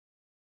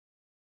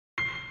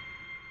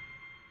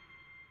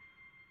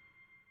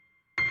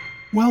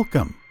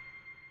Welcome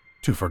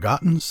to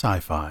Forgotten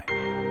Sci-Fi.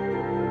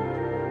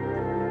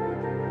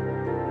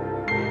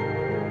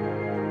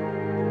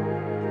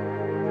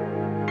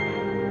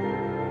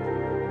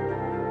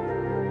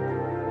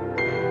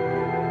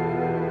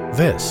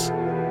 This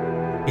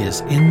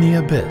is In the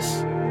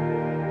Abyss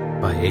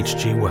by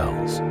H.G.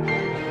 Wells.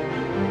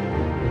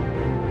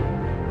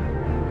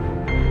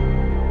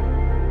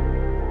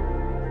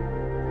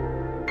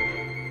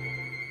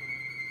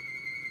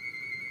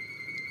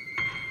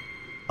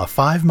 A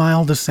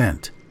 5-mile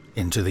descent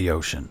into the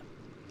ocean.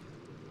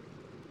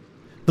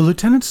 The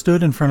lieutenant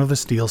stood in front of the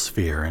steel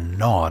sphere and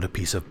gnawed a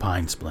piece of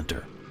pine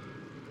splinter.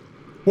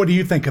 "What do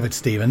you think of it,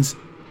 Stevens?"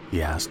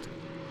 he asked.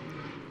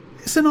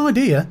 "It's an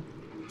idea,"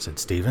 said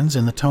Stevens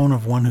in the tone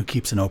of one who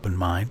keeps an open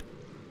mind.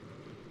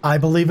 "I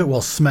believe it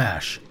will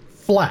smash.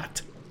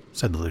 Flat,"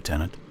 said the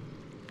lieutenant.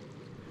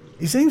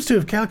 "He seems to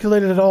have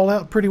calculated it all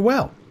out pretty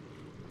well,"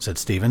 said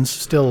Stevens,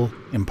 still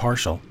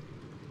impartial.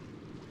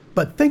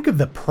 "But think of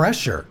the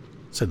pressure,"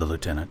 said the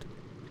lieutenant.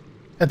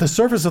 "At the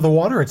surface of the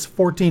water, it's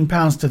 14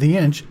 pounds to the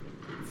inch.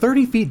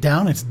 30 feet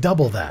down, it's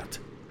double that.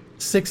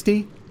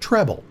 60,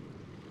 treble.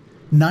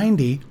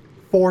 90,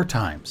 4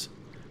 times.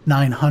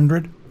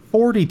 900,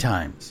 40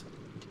 times.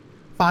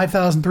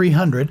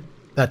 5,300,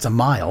 that's a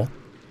mile.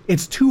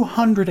 It's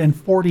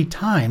 240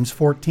 times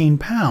 14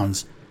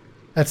 pounds.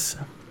 That's,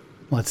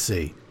 let's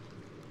see,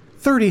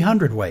 30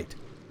 hundredweight.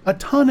 A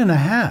ton and a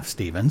half,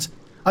 Stevens.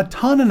 A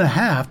ton and a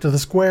half to the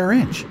square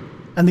inch.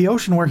 And the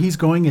ocean where he's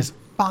going is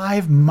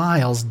 5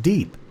 miles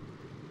deep.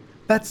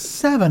 That's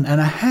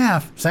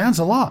 7.5. Sounds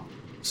a lot,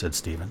 said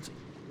Stevens.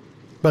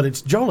 But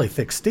it's jolly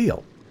thick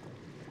steel.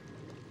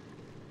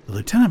 The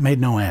lieutenant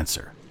made no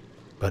answer,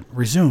 but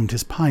resumed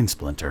his pine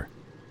splinter.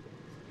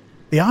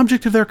 The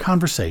object of their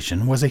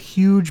conversation was a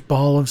huge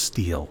ball of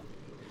steel,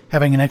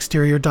 having an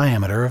exterior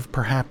diameter of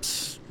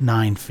perhaps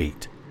 9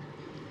 feet.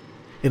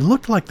 It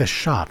looked like the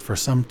shot for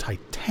some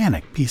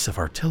titanic piece of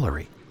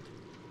artillery.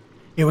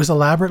 It was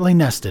elaborately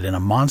nested in a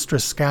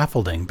monstrous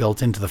scaffolding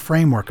built into the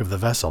framework of the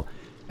vessel,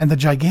 and the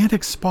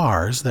gigantic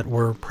spars that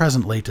were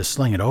presently to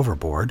sling it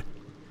overboard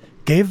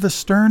gave the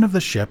stern of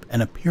the ship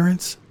an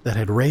appearance that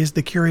had raised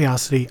the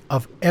curiosity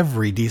of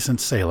every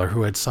decent sailor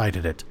who had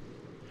sighted it,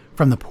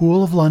 from the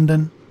Pool of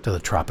London to the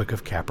Tropic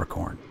of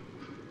Capricorn.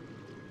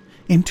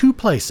 In 2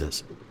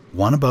 places,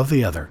 one above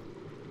the other,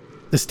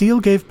 the steel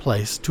gave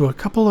place to a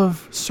couple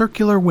of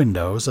circular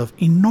windows of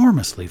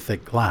enormously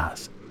thick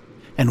glass,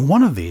 and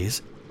one of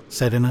these,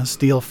 set in a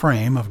steel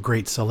frame of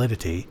great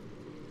solidity,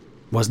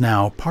 was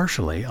now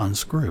partially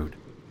unscrewed.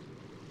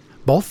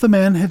 Both the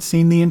men had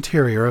seen the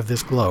interior of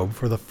this globe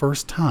for the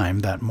first time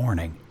that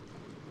morning.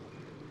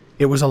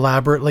 It was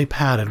elaborately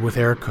padded with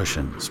air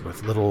cushions,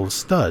 with little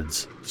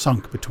studs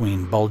sunk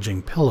between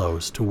bulging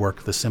pillows to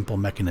work the simple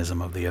mechanism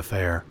of the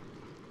affair.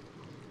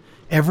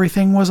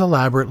 Everything was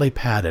elaborately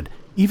padded,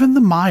 even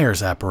the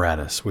Myers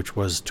apparatus, which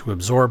was to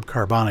absorb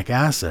carbonic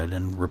acid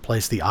and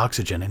replace the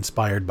oxygen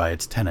inspired by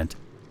its tenant,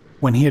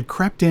 when he had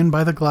crept in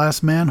by the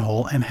glass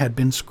manhole and had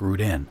been screwed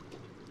in.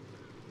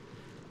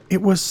 It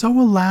was so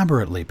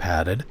elaborately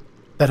padded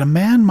that a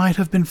man might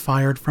have been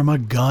fired from a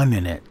gun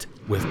in it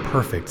with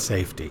perfect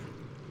safety.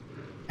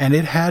 And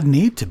it had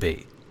need to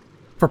be,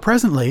 for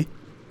presently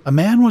a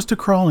man was to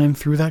crawl in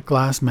through that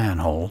glass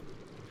manhole,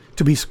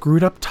 to be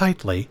screwed up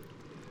tightly,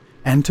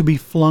 and to be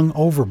flung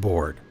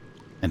overboard,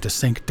 and to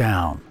sink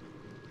down,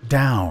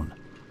 down,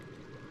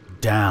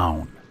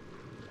 down,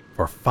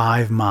 for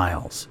 5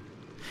 miles.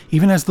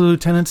 Even as the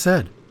lieutenant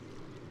said,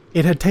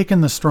 it had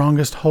taken the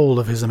strongest hold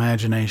of his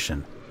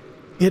imagination.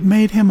 It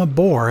made him a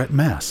bore at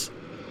mess.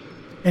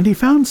 And he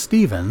found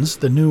Stevens,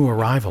 the new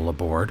arrival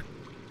aboard,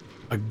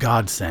 a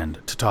godsend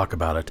to talk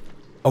about it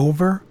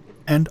over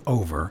and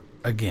over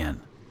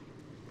again.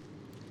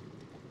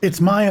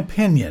 "It's my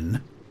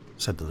opinion,"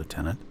 said the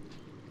lieutenant,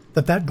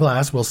 that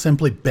glass will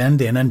simply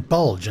bend in and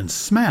bulge and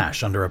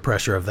smash under a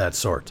pressure of that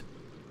sort.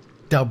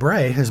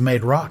 Dalbray has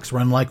made rocks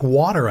run like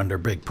water under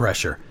big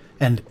pressure.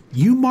 And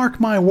you mark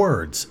my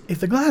words, if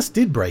the glass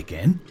did break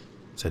in,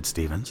 said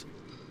Stevens,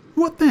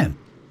 what then?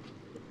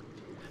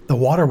 The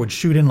water would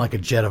shoot in like a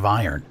jet of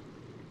iron.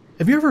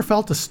 Have you ever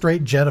felt a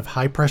straight jet of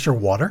high-pressure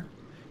water?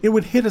 It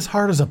would hit as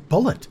hard as a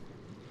bullet.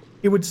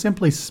 It would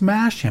simply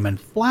smash him and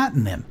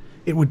flatten him.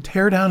 It would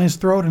tear down his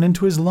throat and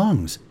into his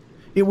lungs.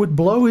 It would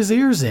blow his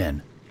ears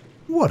in.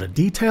 What a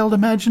detailed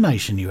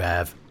imagination you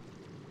have,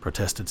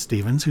 protested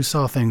Stevens, who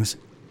saw things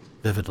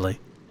vividly.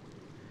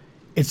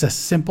 It's a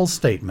simple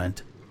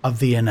statement of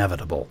the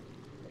inevitable,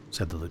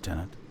 said the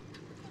lieutenant.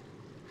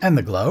 And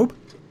the globe?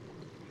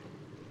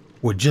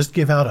 Would just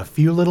give out a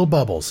few little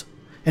bubbles,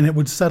 and it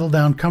would settle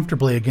down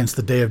comfortably against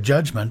the Day of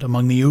Judgment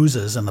among the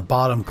oozes and the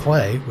bottom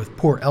clay, with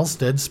poor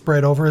Elstead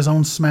spread over his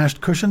own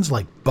smashed cushions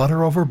like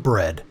butter over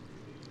bread.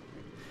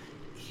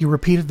 He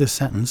repeated this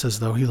sentence as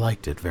though he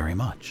liked it very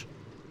much.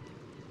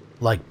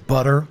 Like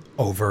butter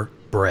over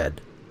bread,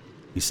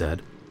 he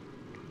said.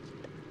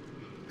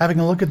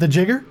 Having a look at the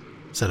jigger?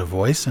 Said a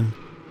voice, and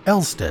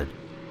Elstead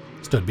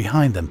stood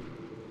behind them,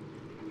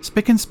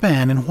 spick and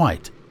span in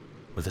white,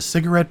 with a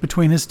cigarette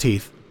between his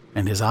teeth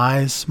and his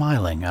eyes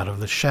smiling out of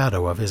the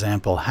shadow of his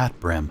ample hat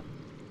brim.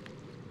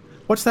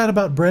 "What's that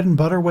about bread and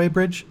butter,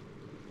 Weybridge?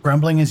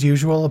 Grumbling as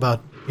usual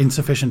about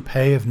insufficient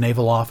pay of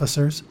naval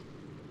officers?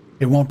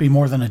 It won't be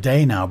more than a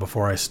day now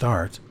before I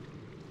start.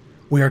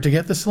 We are to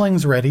get the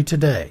slings ready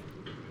today.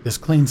 This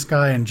clean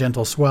sky and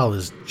gentle swell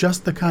is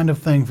just the kind of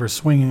thing for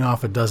swinging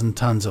off a dozen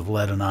tons of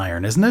lead and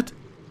iron, isn't it?"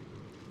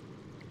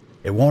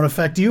 "It won't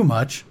affect you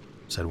much,"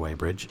 said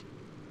Weybridge.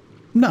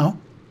 "No.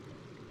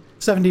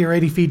 70 or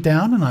 80 feet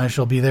down, and I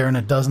shall be there in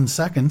a dozen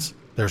seconds.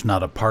 There's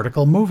not a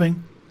particle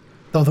moving,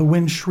 though the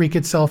wind shriek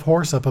itself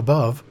hoarse up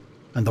above,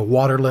 and the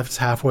water lifts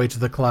halfway to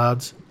the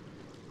clouds.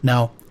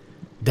 Now,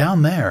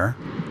 down there—"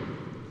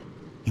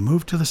 He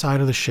moved to the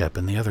side of the ship,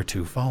 and the other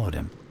two followed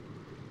him.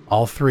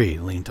 All three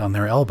leaned on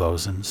their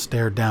elbows and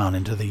stared down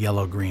into the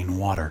yellow-green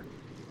water.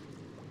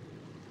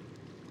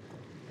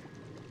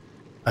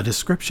 A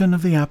description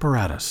of the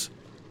apparatus.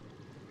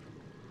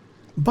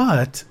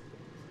 "But,"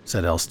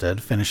 said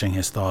Elstead, finishing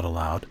his thought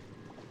aloud.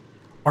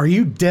 "Are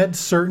you dead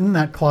certain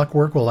that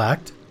clockwork will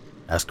act?"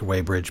 asked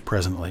Weybridge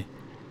presently.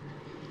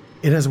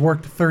 "It has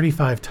worked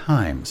 35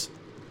 times,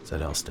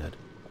 said Elstead.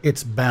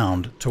 "It's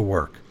bound to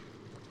work."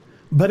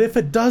 "But if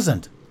it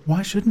doesn't,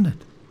 why shouldn't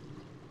it?"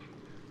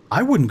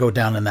 "I wouldn't go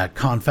down in that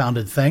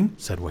confounded thing,"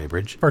 said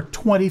Weybridge, "for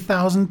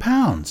 20,000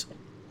 pounds.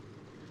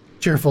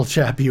 "Cheerful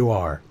chap you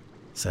are,"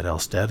 said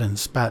Elstead, and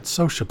spat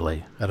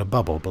sociably at a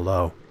bubble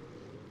below.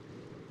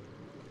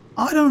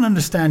 "I don't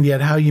understand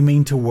yet how you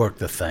mean to work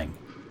the thing,"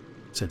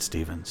 said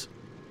Stevens.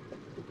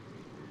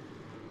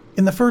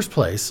 "In the first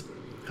place,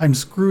 I'm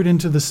screwed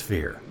into the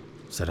sphere,"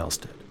 said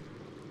Elstead.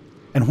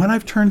 "And when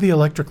I've turned the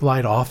electric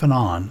light off and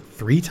on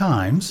 3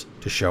 times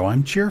to show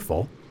I'm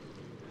cheerful,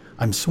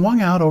 I'm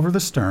swung out over the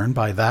stern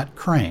by that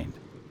crane,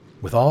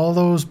 with all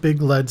those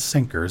big lead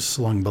sinkers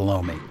slung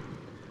below me.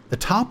 The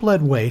top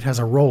lead weight has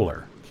a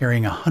roller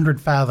carrying 100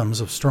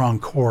 fathoms of strong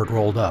cord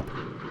rolled up,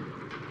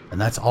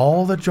 and that's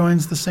all that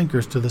joins the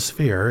sinkers to the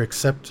sphere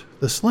except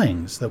the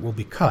slings that will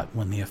be cut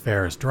when the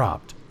affair is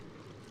dropped.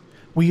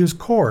 We use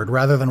cord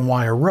rather than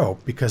wire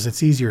rope because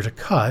it's easier to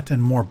cut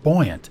and more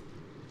buoyant.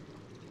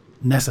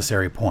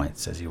 Necessary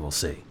points, as you will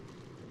see.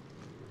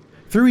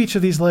 Through each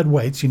of these lead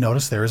weights you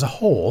notice there is a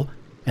hole,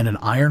 and an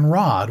iron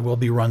rod will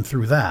be run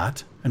through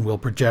that and will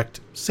project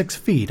 6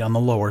 feet on the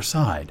lower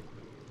side.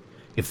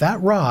 If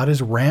that rod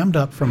is rammed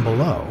up from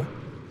below,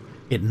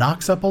 it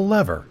knocks up a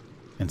lever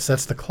and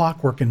sets the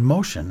clockwork in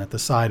motion at the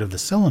side of the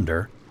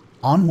cylinder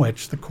on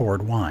which the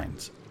cord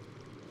winds.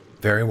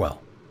 Very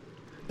well.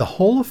 The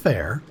whole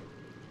affair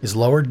is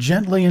lowered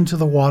gently into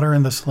the water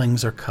and the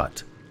slings are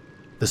cut.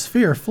 The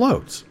sphere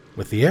floats.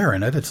 With the air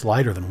in it, it's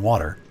lighter than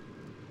water.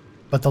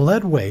 But the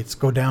lead weights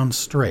go down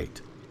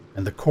straight,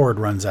 and the cord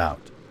runs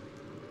out.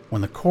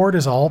 When the cord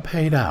is all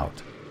paid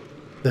out,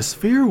 the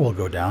sphere will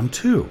go down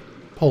too,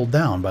 pulled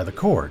down by the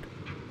cord."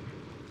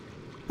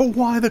 "But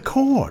why the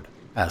cord?"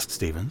 asked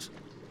Stevens.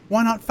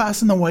 "Why not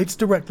fasten the weights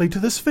directly to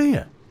the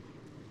sphere?"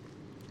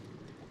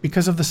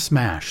 "Because of the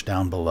smash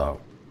down below.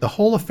 The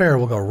whole affair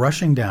will go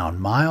rushing down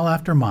mile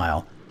after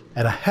mile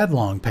at a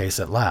headlong pace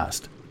at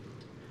last.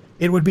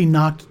 It would be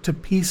knocked to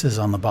pieces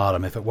on the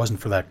bottom if it wasn't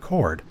for that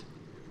cord,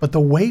 but the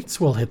weights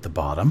will hit the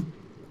bottom,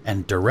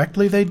 and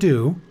directly they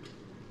do,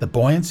 the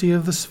buoyancy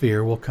of the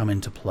sphere will come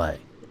into play.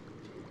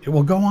 It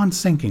will go on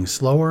sinking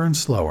slower and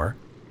slower,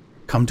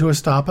 come to a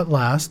stop at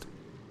last,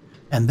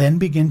 and then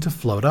begin to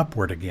float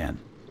upward again.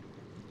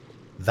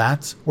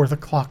 That's where the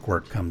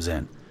clockwork comes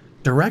in.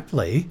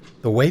 Directly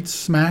the weights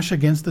smash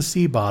against the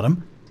sea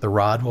bottom, the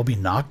rod will be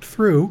knocked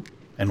through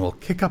and will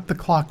kick up the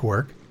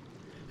clockwork,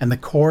 and the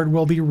cord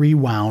will be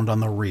rewound on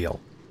the reel.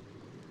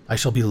 I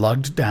shall be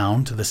lugged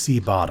down to the sea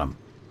bottom.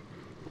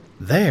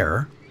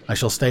 There I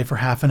shall stay for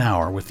half an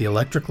hour with the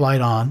electric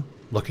light on,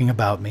 looking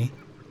about me.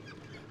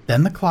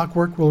 Then the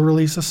clockwork will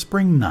release a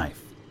spring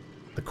knife.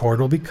 The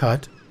cord will be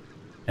cut,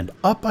 and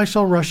up I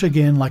shall rush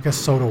again like a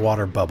soda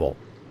water bubble.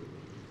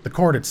 The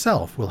cord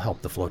itself will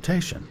help the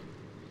flotation."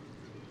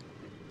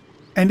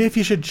 "And if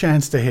you should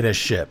chance to hit a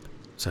ship,"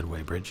 said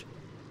Weybridge.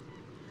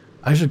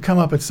 "I should come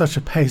up at such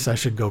a pace I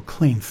should go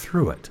clean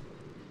through it,"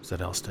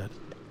 said Elstead.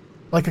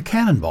 "Like a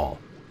cannonball."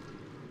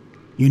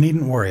 "You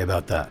needn't worry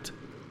about that."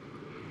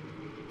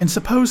 "And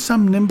suppose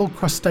some nimble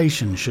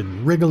crustacean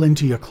should wriggle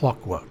into your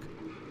clockwork?"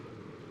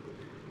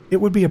 "It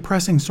would be a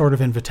pressing sort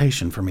of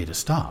invitation for me to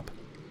stop,"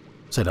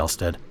 said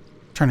Elstead,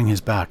 turning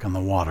his back on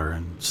the water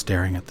and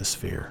staring at the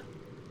sphere.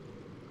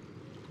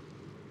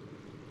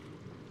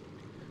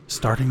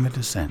 Starting the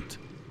descent.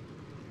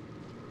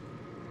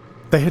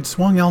 They had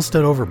swung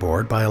Elstead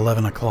overboard by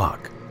 11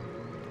 o'clock.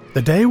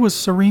 The day was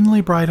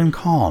serenely bright and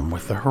calm,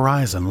 with the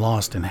horizon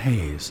lost in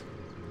haze.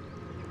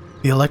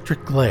 The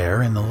electric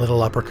glare in the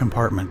little upper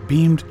compartment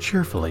beamed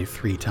cheerfully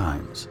 3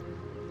 times.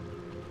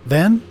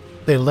 Then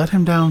they let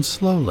him down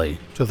slowly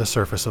to the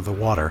surface of the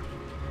water,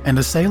 and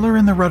a sailor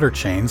in the rudder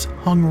chains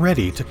hung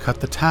ready to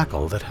cut the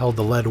tackle that held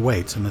the lead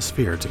weights in the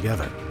sphere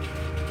together.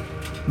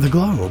 The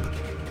globe,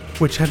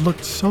 which had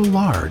looked so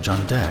large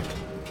on deck,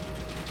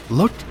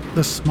 looked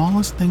the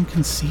smallest thing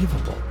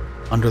conceivable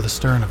under the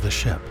stern of the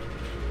ship.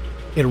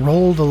 It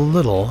rolled a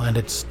little, and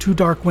its two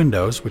dark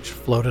windows, which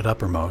floated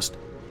uppermost,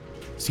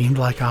 seemed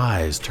like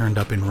eyes turned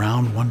up in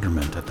round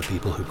wonderment at the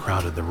people who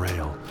crowded the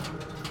rail.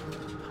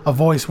 A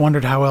voice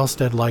wondered how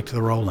Elstead liked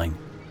the rolling.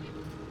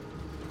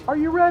 "Are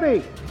you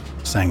ready?"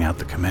 sang out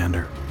the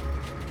commander.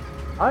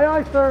 "Aye,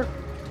 aye, sir."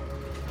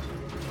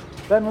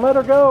 "Then let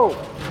her go."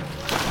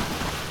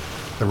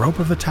 The rope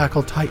of the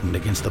tackle tightened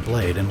against the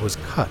blade and was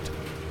cut,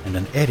 and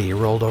an eddy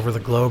rolled over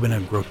the globe in a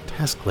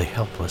grotesquely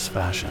helpless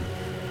fashion.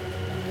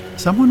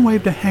 Someone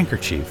waved a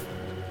handkerchief.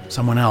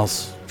 Someone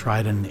else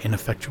tried an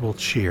ineffectual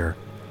cheer.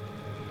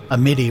 A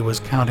middy was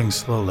counting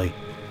slowly.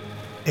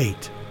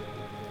 8,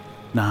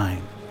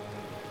 9,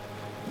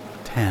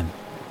 10.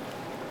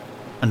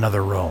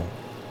 Another roll.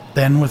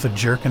 Then, with a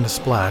jerk and a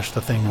splash,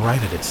 the thing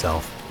righted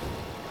itself.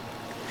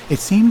 It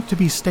seemed to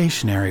be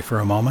stationary for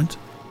a moment,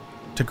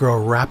 to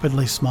grow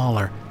rapidly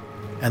smaller,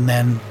 and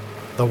then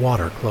the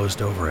water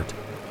closed over it,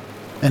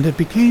 and it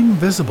became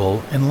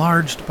visible,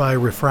 enlarged by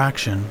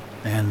refraction,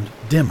 and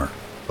dimmer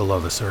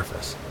below the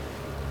surface.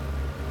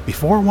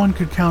 Before one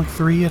could count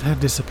 3, it had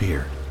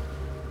disappeared.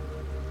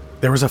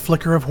 There was a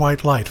flicker of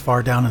white light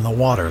far down in the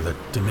water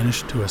that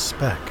diminished to a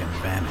speck and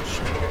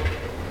vanished.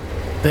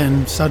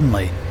 Then,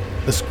 suddenly,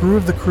 the screw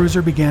of the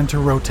cruiser began to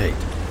rotate.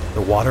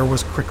 The water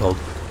was crickled.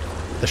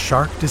 The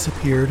shark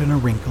disappeared in a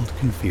wrinkled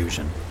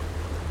confusion,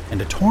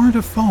 and a torrent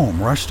of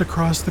foam rushed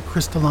across the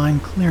crystalline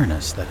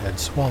clearness that had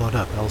swallowed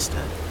up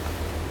Elstead.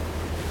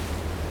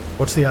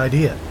 "What's the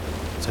idea?"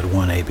 said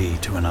one AB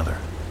to another.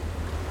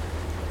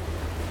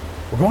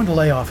 "We're going to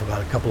lay off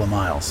about a couple of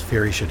miles.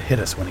 Fear he should hit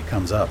us when he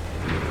comes up,"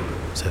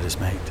 said his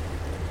mate.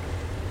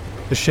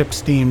 The ship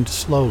steamed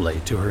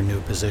slowly to her new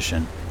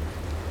position.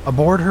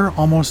 Aboard her,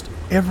 almost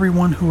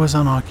everyone who was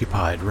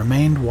unoccupied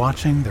remained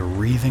watching the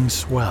wreathing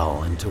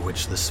swell into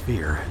which the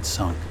sphere had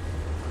sunk.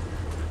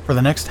 For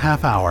the next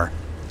half hour,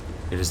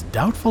 it is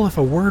doubtful if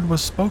a word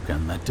was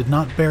spoken that did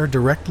not bear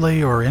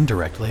directly or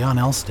indirectly on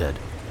Elstead.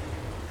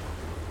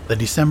 The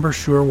December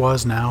sure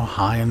was now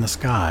high in the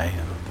sky,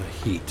 and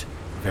the heat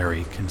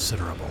very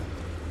considerable.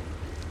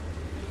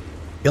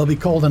 "He'll be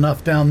cold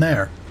enough down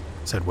there,"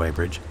 said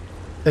Weybridge.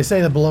 "They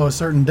say that below a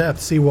certain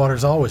depth,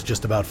 seawater's always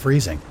just about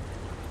freezing."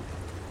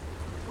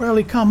 "Where'll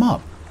he come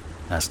up?"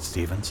 asked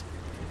Stevens.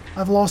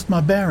 "I've lost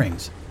my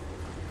bearings."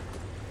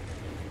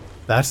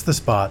 "That's the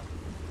spot,"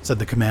 said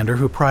the commander,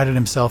 who prided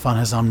himself on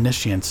his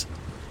omniscience.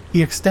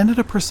 He extended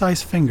a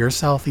precise finger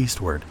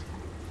southeastward.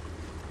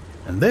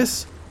 "And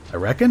this, I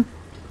reckon,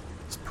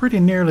 is pretty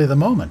nearly the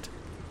moment,"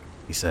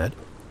 he said.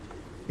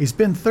 "He's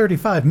been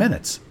 35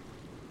 minutes.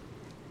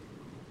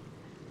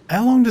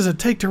 "How long does it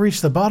take to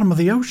reach the bottom of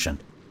the ocean?"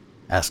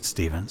 asked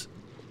Stevens.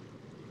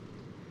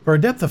 "For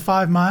a depth of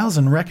 5 miles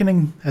and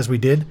reckoning, as we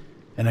did,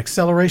 an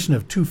acceleration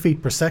of 2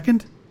 feet per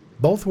second,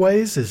 both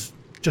ways is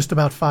just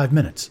about 5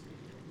 minutes.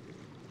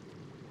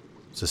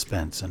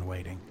 Suspense and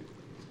waiting.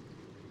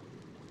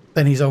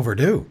 "Then he's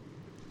overdue,"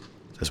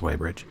 says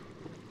Weybridge.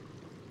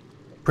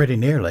 "Pretty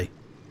nearly,"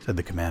 said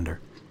the commander.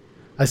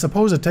 "I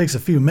suppose it takes a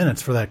few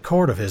minutes for that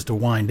cord of his to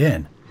wind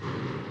in."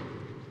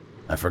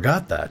 "I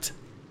forgot that,"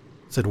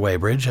 said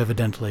Weybridge,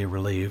 evidently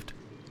relieved.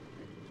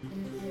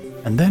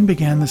 And then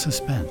began the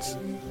suspense.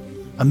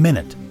 A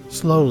minute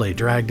slowly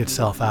dragged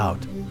itself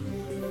out,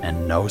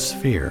 and no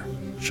sphere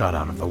shot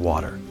out of the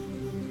water.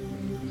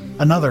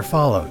 Another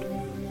followed,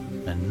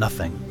 and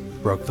nothing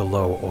broke the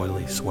low,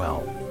 oily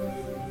swell.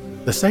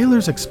 The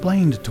sailors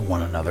explained to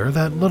one another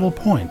that little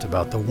point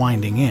about the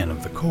winding in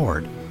of the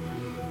cord.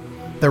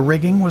 The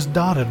rigging was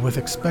dotted with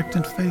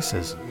expectant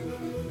faces.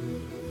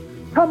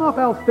 "Come up,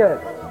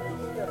 Elstead!"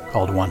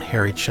 called one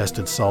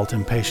hairy-chested salt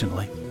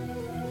impatiently,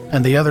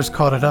 and the others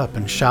caught it up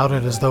and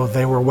shouted as though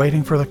they were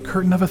waiting for the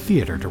curtain of a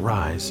theater to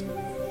rise.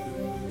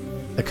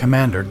 The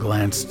commander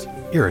glanced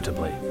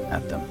irritably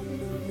at them.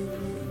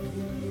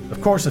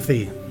 "Of course, if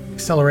the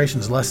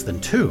acceleration's less than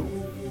 2,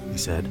 he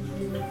said,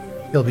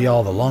 "he'll be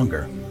all the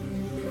longer.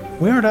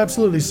 We aren't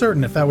absolutely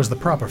certain if that was the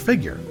proper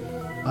figure.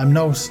 I'm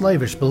no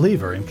slavish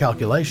believer in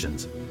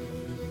calculations."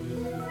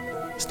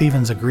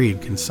 Stevens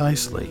agreed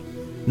concisely.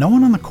 No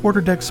one on the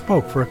quarterdeck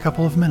spoke for a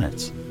couple of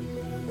minutes.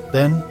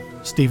 Then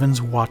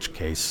Stevens' watch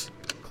case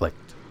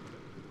clicked.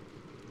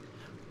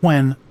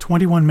 When,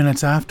 21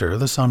 minutes after,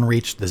 the sun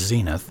reached the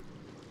zenith,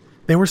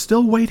 they were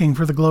still waiting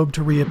for the globe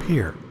to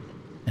reappear,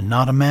 and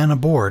not a man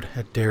aboard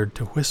had dared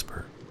to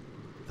whisper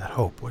that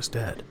hope was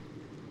dead.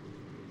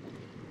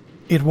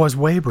 It was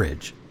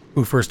Weybridge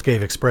who first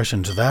gave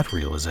expression to that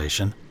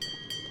realization.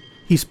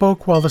 He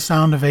spoke while the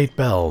sound of 8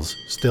 bells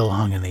still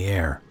hung in the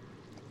air.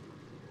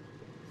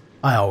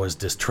 "I always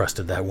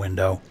distrusted that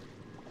window,"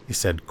 he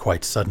said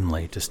quite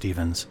suddenly to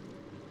Stevens.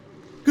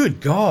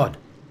 "Good God,"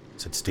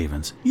 said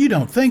Stevens. "You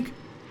don't think—"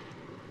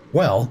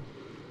 "Well,"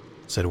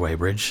 said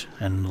Weybridge,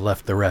 and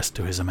left the rest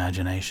to his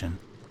imagination.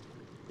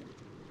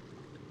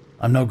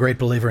 "I'm no great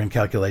believer in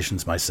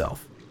calculations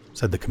myself,"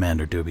 said the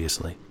commander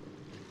dubiously,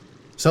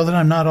 "so that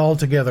I'm not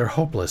altogether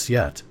hopeless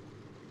yet."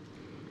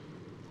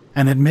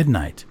 And at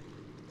midnight,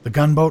 the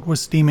gunboat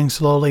was steaming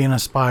slowly in a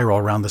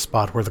spiral round the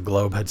spot where the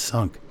globe had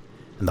sunk,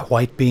 and the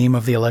white beam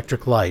of the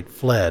electric light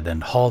fled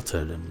and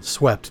halted and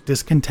swept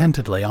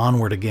discontentedly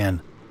onward again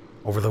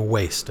over the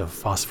waste of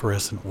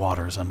phosphorescent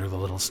waters under the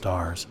little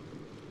stars.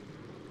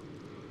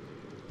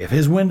 "If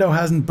his window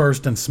hasn't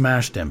burst and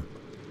smashed him,"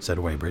 said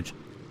Weybridge,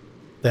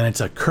 "then it's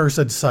a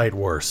cursed sight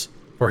worse,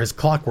 for his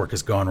clockwork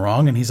has gone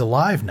wrong and he's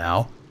alive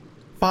now,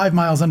 5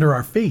 miles under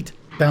our feet,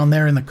 down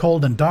there in the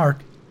cold and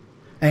dark,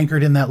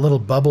 anchored in that little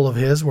bubble of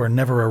his where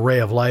never a ray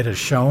of light has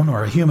shone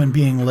or a human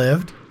being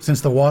lived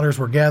since the waters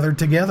were gathered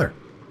together.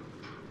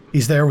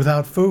 He's there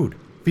without food,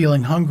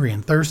 feeling hungry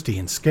and thirsty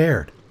and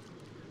scared,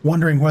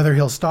 wondering whether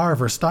he'll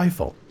starve or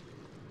stifle.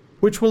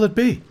 Which will it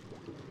be?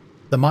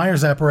 The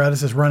Myers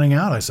apparatus is running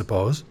out, I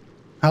suppose.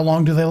 How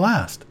long do they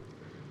last?"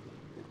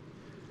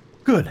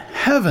 "Good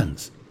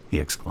heavens!" he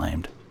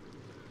exclaimed.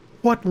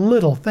 "What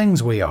little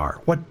things we are!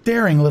 What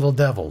daring little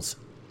devils!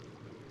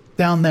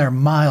 Down there,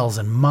 miles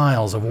and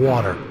miles of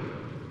water.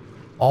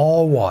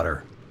 All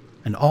water,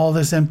 and all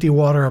this empty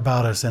water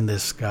about us and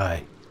this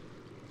sky.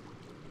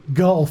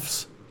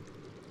 Gulfs!"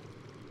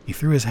 He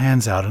threw his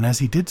hands out, and as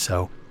he did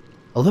so,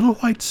 a little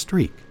white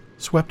streak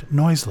swept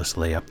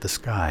noiselessly up the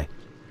sky,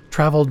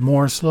 traveled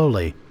more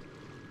slowly,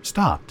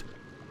 stopped,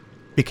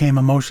 became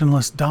a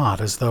motionless dot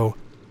as though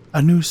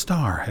a new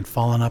star had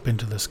fallen up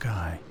into the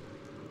sky.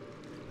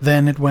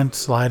 Then it went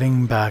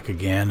sliding back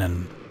again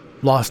and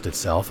lost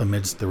itself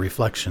amidst the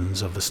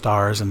reflections of the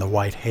stars and the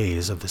white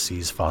haze of the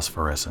sea's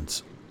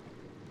phosphorescence.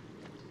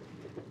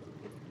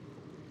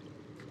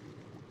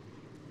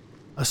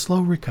 A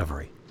slow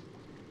recovery.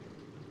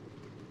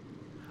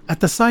 At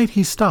the sight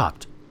he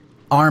stopped,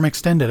 arm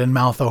extended and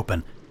mouth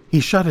open. He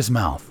shut his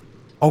mouth,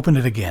 opened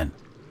it again,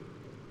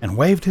 and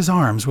waved his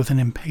arms with an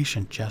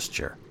impatient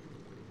gesture.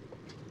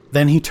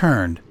 Then he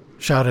turned,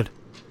 shouted,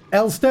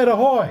 "Elstead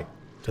ahoy!"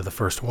 to the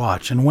first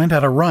watch, and went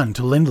at a run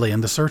to Lindley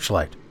and the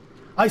searchlight.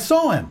 "I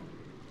saw him,"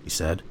 he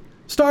said.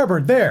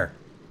 "Starboard, there.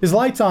 His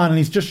light's on and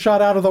he's just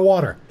shot out of the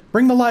water.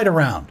 Bring the light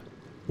around.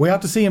 We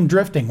ought to see him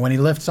drifting when he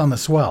lifts on the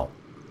swell."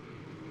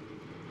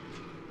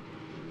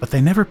 But they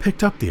never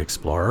picked up the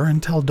explorer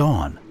until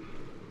dawn.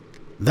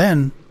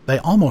 Then they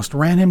almost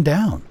ran him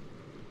down.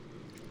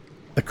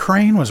 The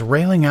crane was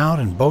railing out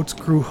and boat's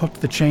crew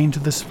hooked the chain to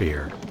the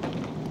sphere.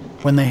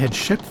 When they had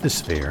shipped the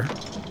sphere,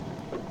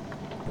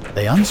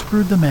 they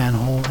unscrewed the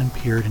manhole and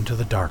peered into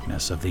the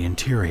darkness of the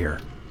interior,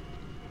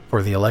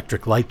 for the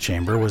electric light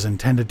chamber was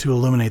intended to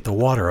illuminate the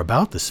water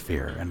about the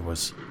sphere and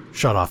was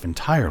shut off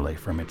entirely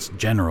from its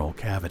general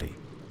cavity.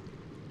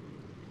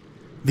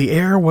 The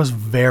air was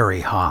very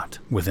hot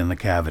within the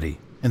cavity,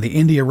 and the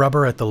india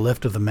rubber at the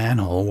lift of the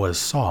manhole was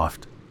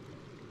soft.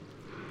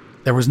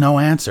 There was no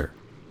answer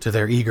to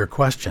their eager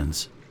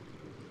questions,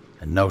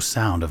 and no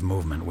sound of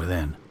movement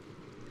within.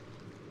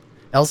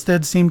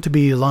 Elstead seemed to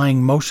be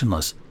lying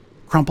motionless,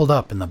 crumpled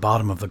up in the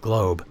bottom of the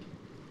globe.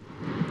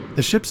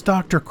 The ship's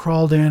doctor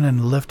crawled in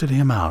and lifted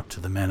him out to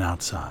the men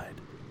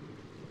outside.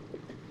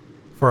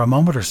 For a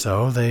moment or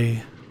so,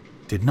 they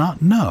did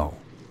not know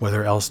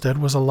whether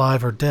Elstead was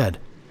alive or dead.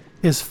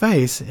 His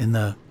face, in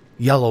the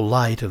yellow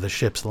light of the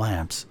ship's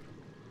lamps,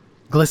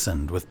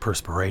 glistened with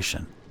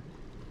perspiration.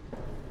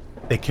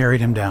 They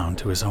carried him down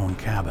to his own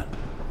cabin.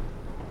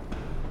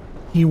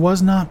 He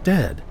was not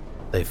dead,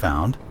 they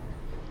found,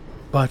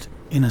 but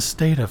in a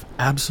state of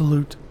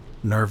absolute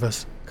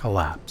nervous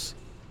collapse,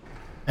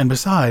 and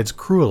besides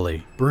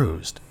cruelly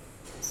bruised.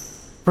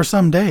 For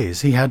some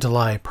days he had to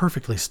lie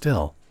perfectly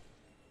still.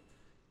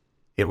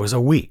 It was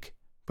a week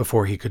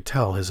before he could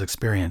tell his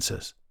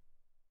experiences.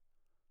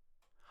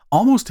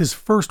 Almost his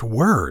first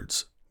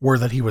words were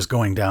that he was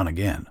going down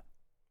again.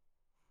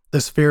 The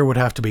sphere would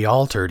have to be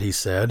altered, he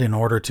said, in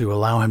order to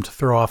allow him to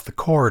throw off the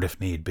cord if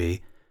need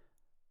be.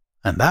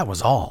 And that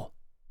was all.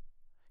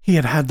 He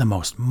had had the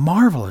most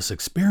marvelous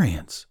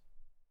experience.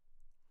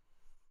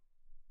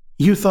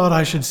 "You thought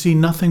I should see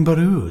nothing but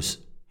ooze,"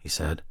 he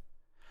said.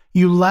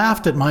 "You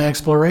laughed at my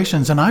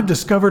explorations, and I've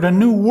discovered a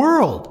new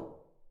world."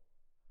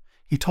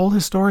 He told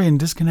his story in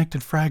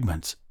disconnected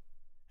fragments,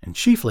 and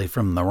chiefly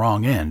from the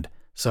wrong end,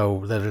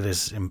 so that it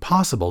is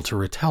impossible to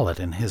retell it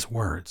in his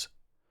words.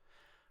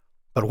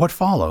 But what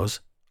follows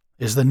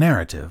is the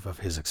narrative of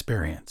his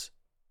experience.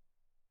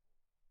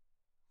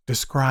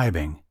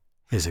 Describing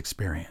his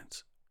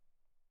experience.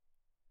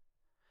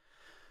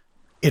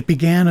 "It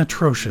began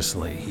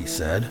atrociously," he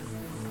said.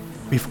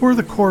 "Before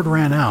the cord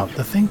ran out,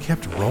 the thing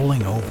kept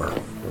rolling over.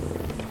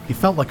 He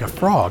felt like a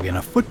frog in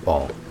a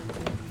football.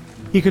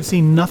 He could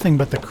see nothing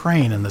but the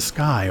crane and the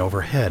sky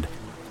overhead,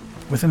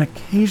 with an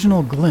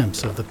occasional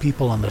glimpse of the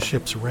people on the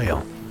ship's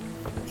rail.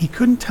 He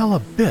couldn't tell a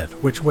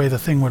bit which way the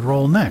thing would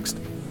roll next.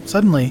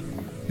 Suddenly,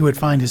 he would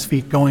find his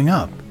feet going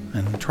up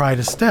and try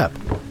to step.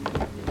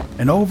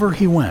 And over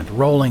he went,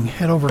 rolling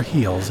head over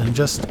heels and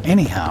just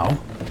anyhow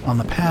on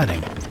the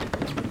padding.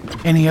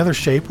 Any other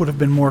shape would have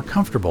been more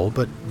comfortable,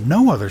 but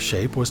no other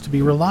shape was to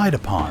be relied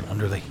upon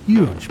under the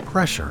huge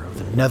pressure of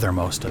the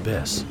nethermost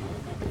abyss.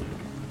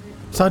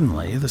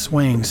 Suddenly, the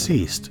swaying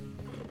ceased.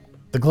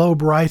 The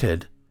globe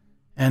righted,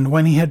 and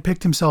when he had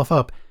picked himself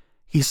up,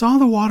 he saw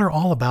the water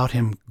all about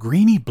him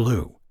greeny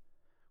blue,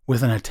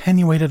 with an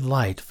attenuated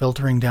light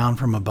filtering down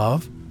from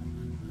above,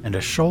 and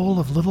a shoal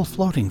of little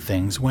floating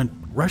things went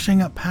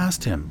rushing up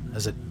past him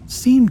as it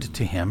seemed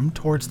to him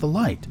towards the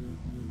light.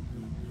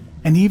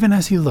 And even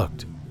as he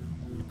looked,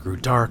 it grew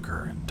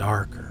darker and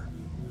darker,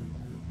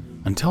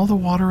 until the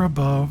water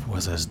above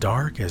was as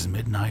dark as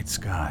midnight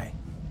sky,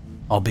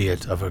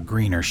 albeit of a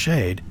greener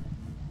shade,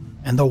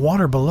 and the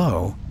water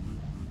below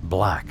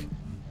black.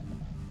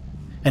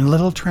 And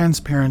little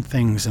transparent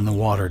things in the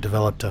water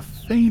developed a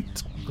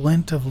faint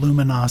glint of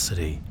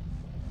luminosity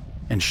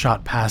and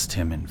shot past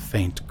him in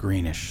faint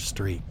greenish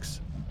streaks.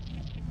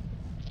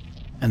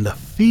 And the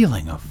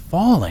feeling of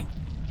falling,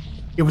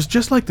 it was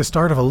just like the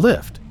start of a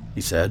lift, he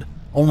said,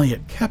 only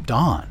it kept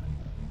on.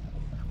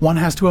 One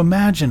has to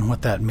imagine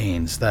what that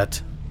means,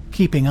 that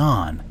keeping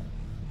on.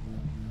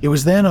 It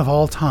was then of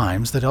all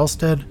times that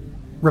Elstead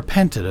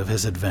repented of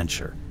his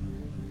adventure.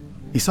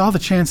 He saw the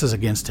chances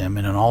against him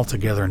in an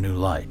altogether new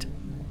light.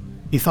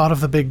 He thought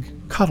of the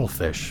big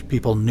cuttlefish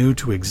people knew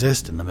to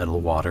exist in the middle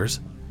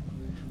waters,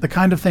 the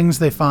kind of things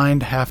they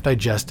find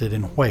half-digested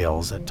in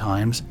whales at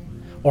times,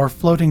 or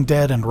floating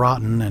dead and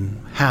rotten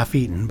and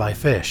half-eaten by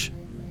fish.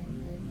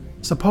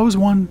 Suppose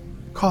one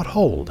caught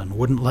hold and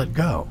wouldn't let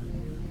go?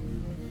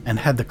 And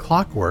had the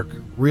clockwork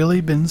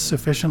really been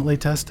sufficiently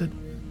tested?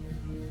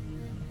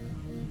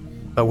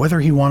 But whether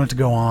he wanted to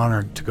go on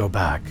or to go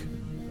back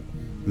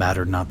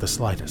mattered not the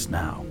slightest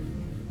now.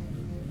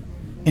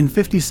 In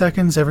 50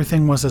 seconds,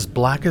 everything was as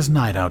black as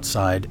night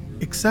outside,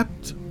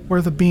 except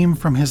where the beam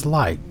from his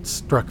light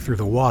struck through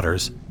the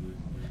waters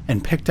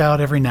and picked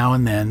out every now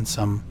and then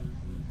some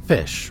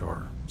fish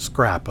or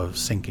scrap of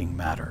sinking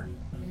matter.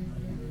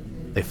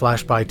 They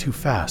flashed by too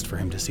fast for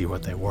him to see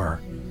what they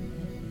were.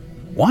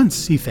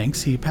 Once, he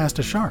thinks, he passed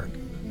a shark.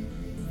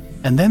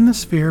 And then the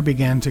sphere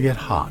began to get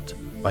hot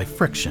by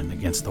friction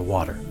against the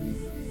water.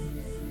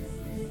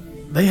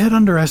 They had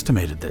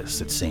underestimated this,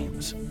 it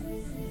seems.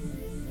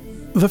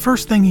 The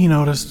first thing he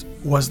noticed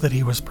was that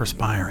he was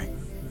perspiring.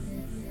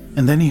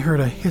 And then he heard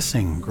a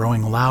hissing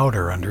growing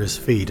louder under his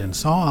feet and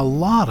saw a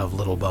lot of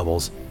little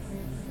bubbles,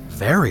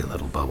 very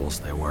little bubbles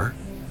they were,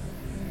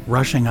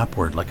 rushing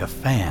upward like a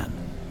fan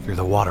through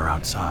the water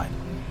outside.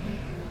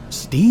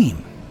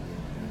 Steam!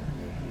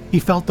 He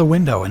felt the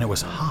window and it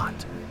was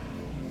hot.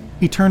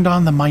 He turned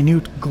on the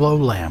minute glow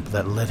lamp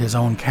that lit his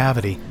own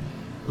cavity,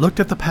 looked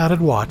at the padded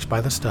watch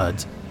by the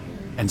studs,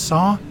 and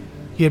saw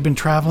he had been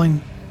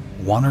traveling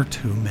 1 or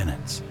 2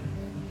 minutes.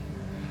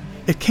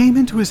 It came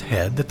into his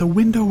head that the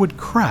window would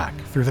crack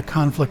through the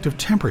conflict of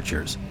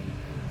temperatures,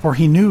 for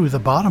he knew the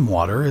bottom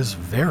water is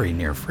very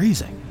near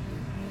freezing.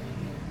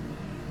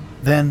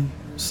 Then,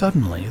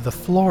 suddenly, the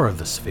floor of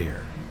the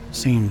sphere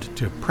seemed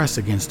to press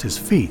against his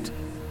feet.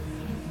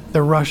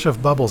 The rush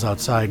of bubbles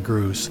outside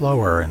grew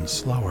slower and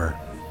slower,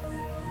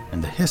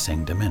 and the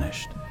hissing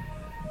diminished.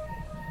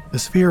 The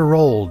sphere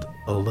rolled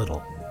a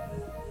little.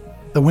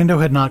 The window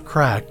had not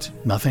cracked,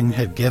 nothing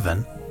had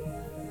given,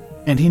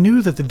 and he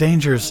knew that the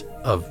dangers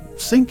of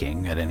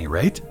sinking, at any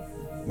rate,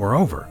 were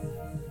over.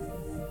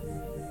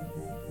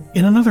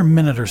 In another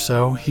minute or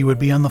so, he would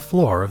be on the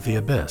floor of the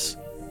abyss.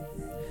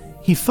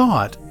 He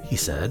thought, he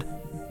said,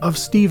 of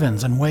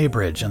Stevens and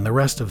Weybridge and the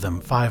rest of them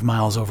 5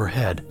 miles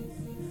overhead,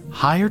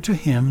 higher to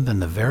him than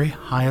the very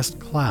highest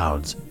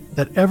clouds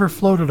that ever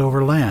floated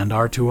over land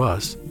are to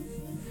us,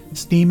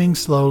 steaming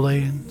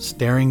slowly and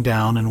staring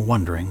down and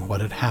wondering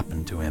what had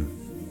happened to him.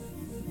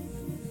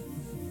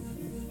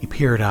 He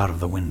peered out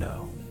of the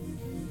window.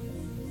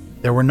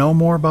 There were no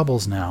more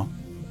bubbles now,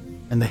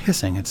 and the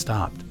hissing had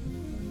stopped.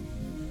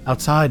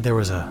 Outside there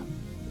was a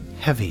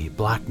heavy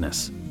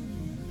blackness,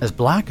 as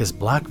black as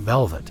black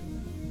velvet,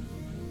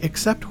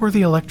 except where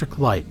the electric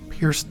light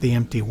pierced the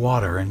empty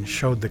water and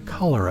showed the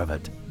color of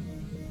it,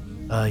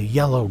 a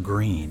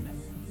yellow-green.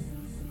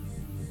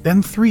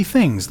 Then 3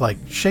 things like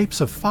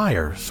shapes of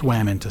fire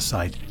swam into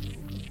sight,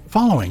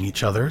 following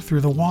each other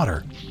through the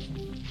water.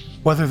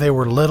 Whether they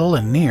were little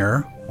and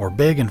near, or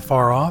big and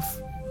far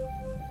off,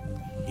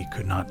 he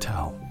could not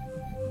tell.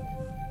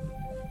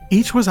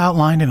 Each was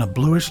outlined in a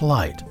bluish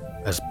light,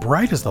 as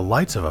bright as the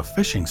lights of a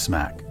fishing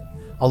smack,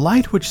 a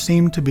light which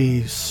seemed to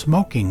be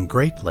smoking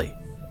greatly,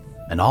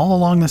 and all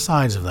along the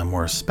sides of them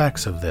were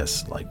specks of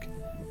this, like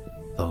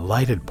the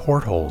lighted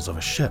portholes of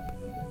a ship.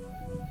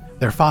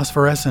 Their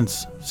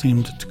phosphorescence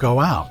seemed to go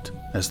out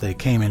as they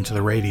came into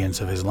the radiance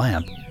of his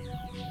lamp,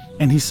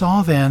 and he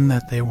saw then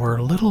that they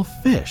were little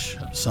fish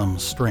of some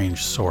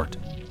strange sort,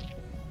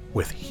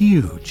 with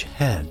huge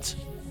heads,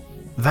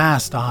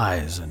 vast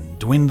eyes, and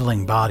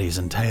dwindling bodies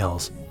and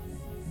tails.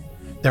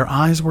 Their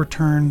eyes were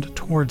turned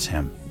towards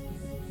him,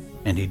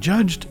 and he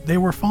judged they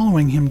were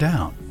following him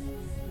down.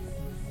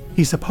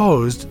 He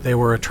supposed they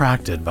were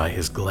attracted by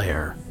his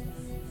glare.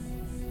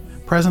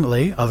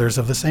 Presently, others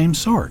of the same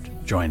sort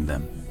joined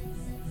them.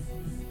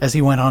 As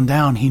he went on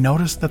down, he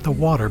noticed that the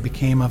water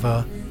became of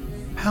a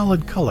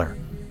pallid color,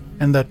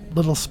 and that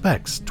little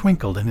specks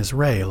twinkled in his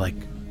ray like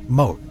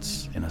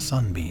motes in a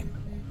sunbeam.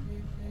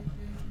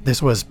 This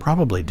was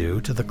probably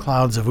due to the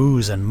clouds of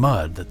ooze and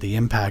mud that the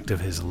impact of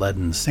his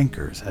leaden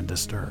sinkers had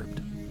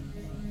disturbed.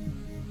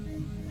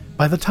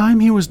 By the time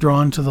he was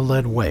drawn to the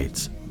lead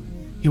weights,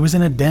 he was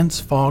in a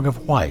dense fog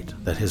of white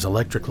that his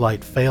electric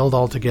light failed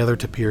altogether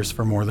to pierce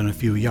for more than a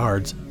few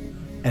yards,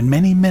 and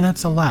many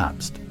minutes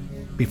elapsed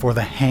before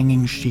the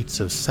hanging sheets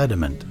of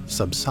sediment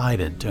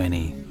subsided to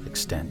any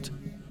extent.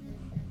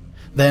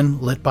 Then,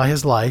 lit by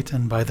his light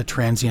and by the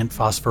transient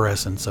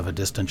phosphorescence of a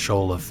distant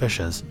shoal of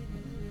fishes,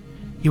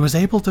 he was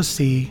able to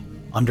see,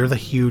 under the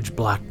huge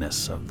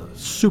blackness of the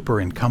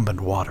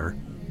superincumbent water,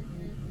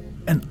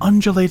 an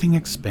undulating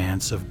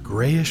expanse of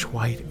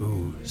grayish-white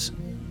ooze,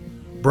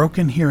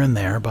 broken here and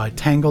there by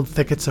tangled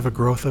thickets of a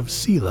growth of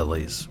sea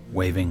lilies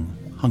waving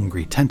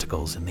hungry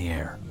tentacles in the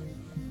air.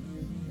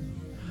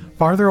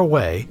 Farther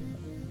away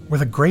were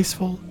the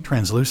graceful,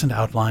 translucent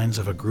outlines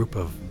of a group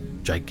of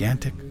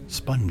gigantic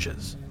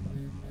sponges.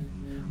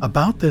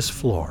 About this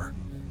floor,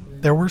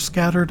 there were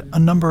scattered a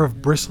number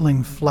of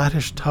bristling,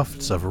 flattish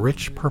tufts of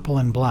rich purple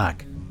and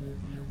black,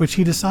 which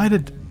he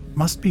decided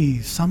must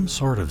be some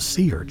sort of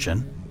sea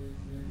urchin,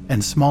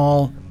 and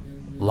small,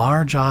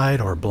 large-eyed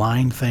or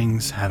blind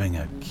things having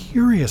a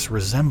curious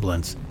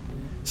resemblance,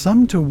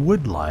 some to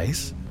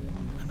woodlice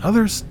and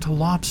others to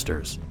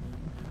lobsters,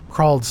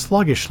 crawled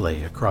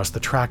sluggishly across the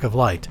track of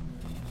light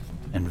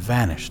and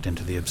vanished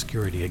into the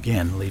obscurity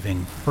again,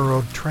 leaving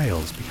furrowed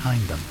trails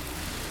behind them.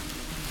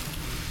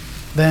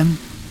 Then,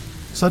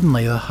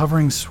 suddenly, the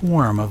hovering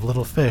swarm of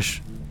little fish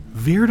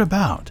veered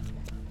about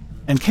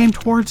and came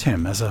towards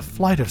him as a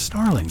flight of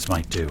starlings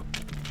might do.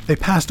 They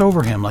passed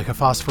over him like a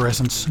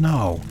phosphorescent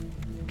snow,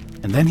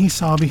 and then he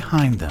saw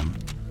behind them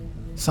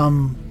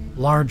some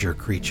larger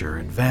creature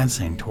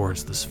advancing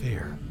towards the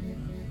sphere.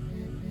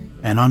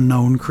 An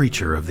unknown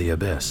creature of the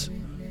abyss.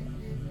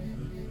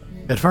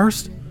 At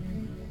first,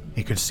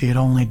 he could see it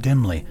only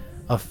dimly,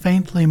 a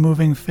faintly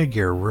moving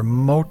figure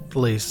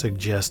remotely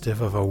suggestive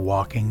of a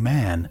walking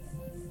man,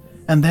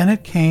 and then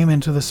it came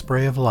into the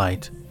spray of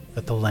light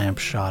that the lamp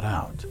shot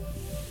out.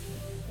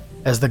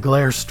 As the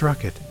glare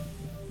struck it,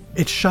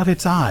 it shut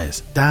its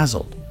eyes,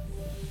 dazzled.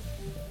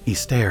 He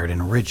stared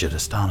in rigid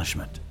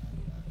astonishment.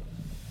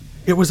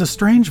 It was a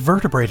strange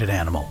vertebrated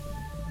animal.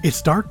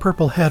 Its dark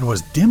purple head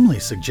was dimly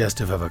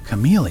suggestive of a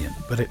chameleon,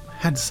 but it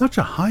had such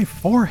a high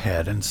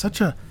forehead and such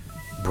a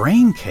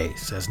brain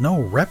case as no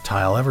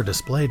reptile ever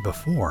displayed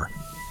before.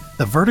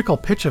 The vertical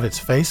pitch of its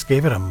face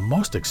gave it a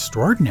most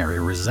extraordinary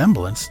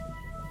resemblance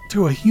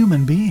to a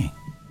human being.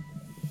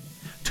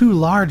 Two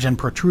large and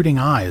protruding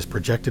eyes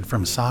projected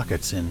from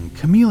sockets in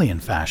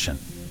chameleon fashion,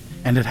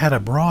 and it had a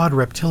broad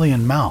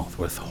reptilian mouth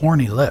with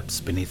horny lips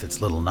beneath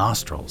its little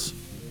nostrils.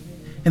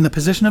 In the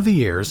position of the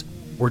ears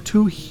were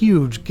two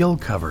huge gill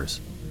covers,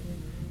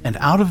 and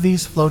out of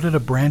these floated a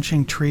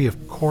branching tree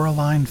of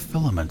coralline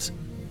filaments,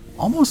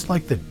 almost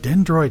like the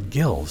dendroid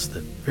gills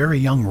that very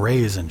young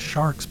rays and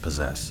sharks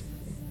possess.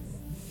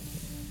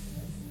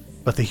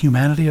 But the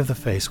humanity of the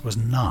face was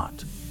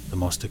not the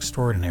most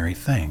extraordinary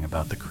thing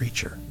about the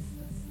creature.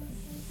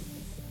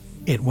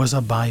 It was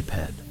a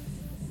biped.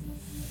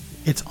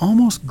 Its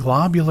almost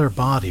globular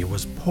body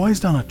was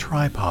poised on a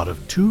tripod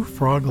of two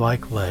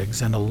frog-like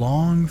legs and a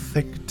long,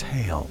 thick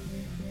tail.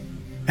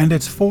 And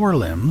its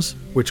forelimbs,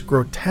 which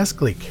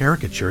grotesquely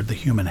caricatured the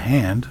human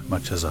hand,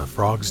 much as a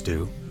frog's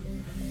do,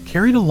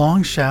 carried a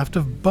long shaft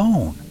of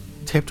bone,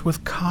 tipped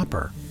with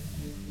copper.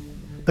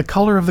 The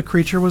color of the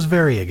creature was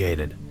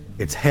variegated.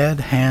 Its head,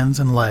 hands,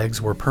 and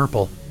legs were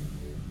purple,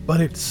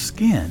 but its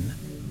skin,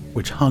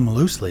 which hung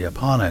loosely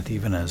upon it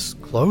even as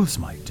clothes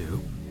might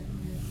do,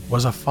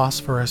 was a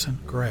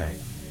phosphorescent gray,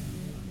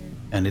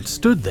 and it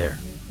stood there,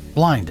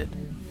 blinded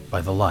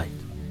by the light.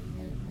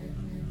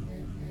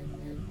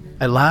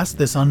 At last,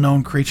 this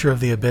unknown creature of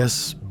the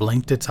abyss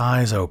blinked its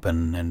eyes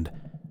open and,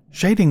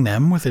 shading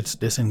them with its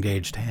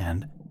disengaged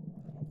hand,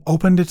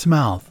 opened its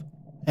mouth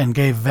and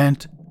gave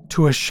vent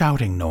to a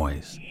shouting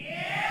noise,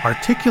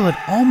 articulate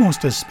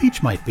almost as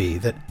speech might be,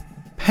 that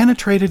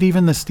penetrated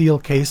even the steel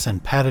case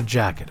and padded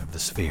jacket of the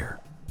sphere.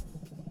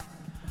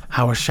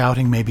 How a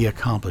shouting may be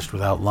accomplished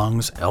without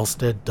lungs,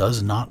 Elstead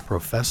does not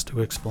profess to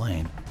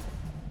explain.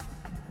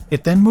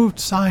 It then moved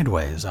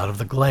sideways out of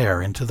the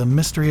glare into the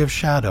mystery of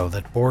shadow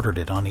that bordered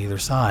it on either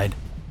side,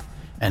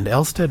 and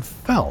Elstead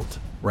felt,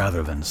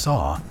 rather than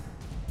saw,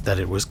 that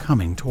it was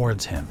coming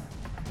towards him.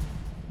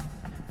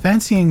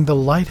 Fancying the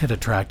light had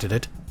attracted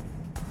it,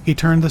 he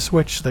turned the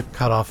switch that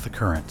cut off the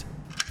current.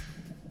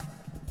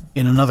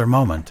 In another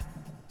moment,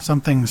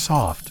 something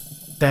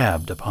soft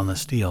dabbed upon the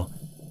steel,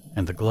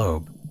 and the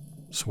globe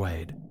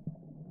swayed.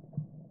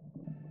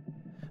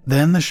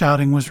 Then the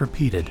shouting was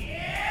repeated,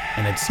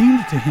 and it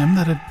seemed to him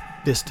that a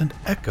distant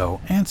echo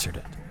answered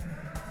it.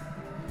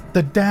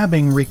 The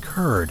dabbing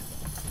recurred,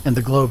 and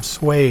the globe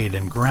swayed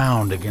and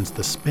ground against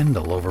the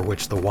spindle over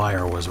which the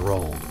wire was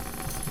rolled.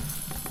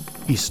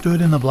 He stood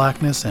in the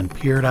blackness and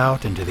peered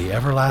out into the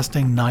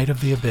everlasting night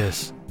of the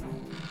abyss.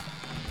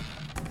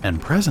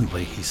 And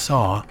presently he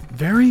saw,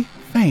 very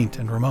faint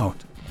and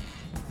remote,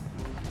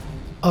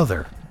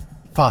 other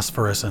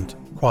phosphorescent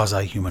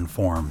quasi-human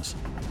forms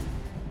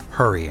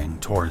hurrying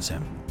towards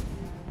him.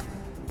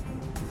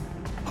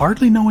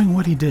 Hardly knowing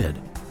what he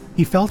did,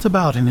 He felt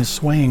about in his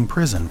swaying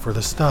prison for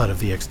the stud of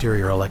the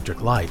exterior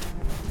electric light,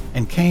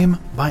 and came,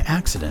 by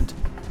accident,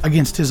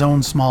 against his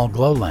own small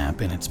glow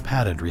lamp in its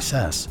padded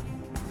recess.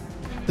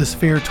 The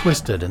sphere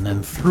twisted and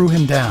then threw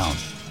him down.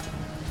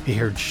 He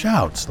heard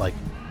shouts, like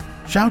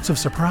shouts of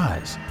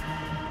surprise.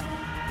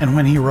 And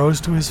when he rose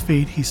to his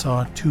feet, he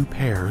saw 2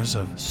 pairs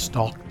of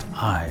stalked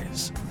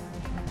eyes,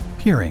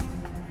 peering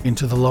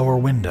into the lower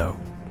window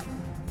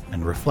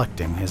and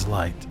reflecting his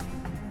light.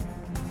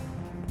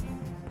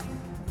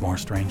 More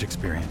strange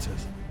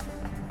experiences.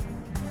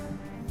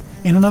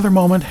 In another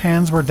moment,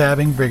 hands were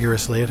dabbing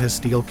vigorously at his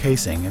steel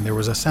casing, and there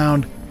was a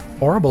sound,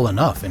 horrible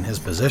enough in his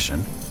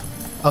position,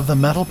 of the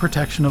metal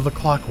protection of the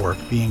clockwork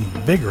being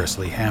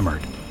vigorously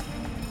hammered.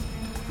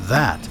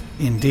 That,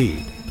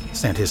 indeed,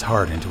 sent his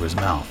heart into his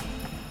mouth,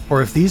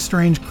 for if these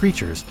strange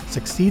creatures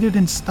succeeded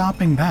in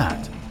stopping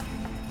that,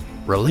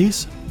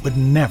 release would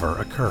never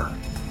occur.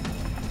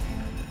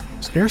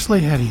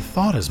 Scarcely had he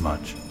thought as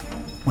much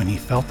when he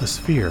felt the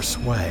sphere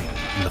sway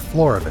and the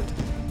floor of it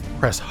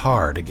press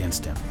hard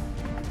against him.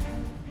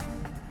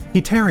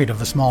 He tarried of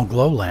the small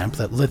glow lamp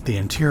that lit the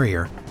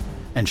interior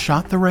and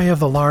shot the ray of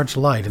the large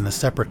light in the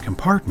separate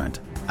compartment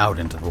out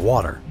into the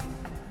water.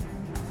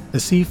 The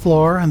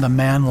seafloor and the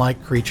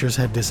man-like creatures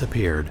had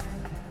disappeared,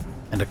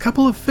 and a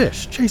couple of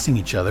fish chasing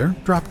each other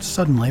dropped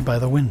suddenly by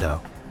the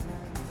window.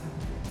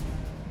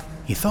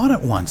 He thought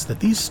at once that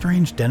these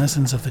strange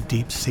denizens of the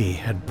deep sea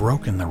had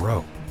broken the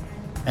rope,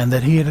 and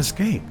that he had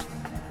escaped.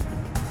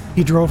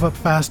 He drove up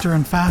faster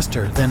and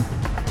faster, then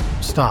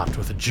stopped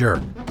with a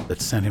jerk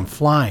that sent him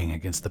flying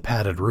against the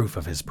padded roof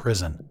of his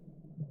prison.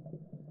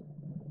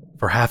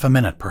 For half a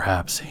minute,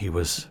 perhaps, he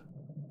was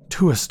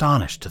too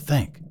astonished to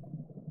think.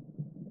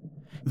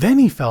 Then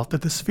he felt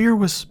that the sphere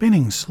was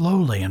spinning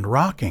slowly and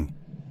rocking,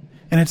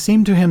 and it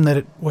seemed to him that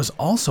it was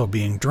also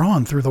being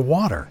drawn through the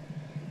water.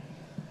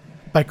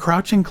 By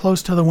crouching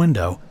close to the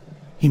window,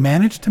 he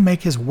managed to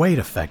make his weight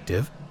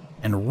effective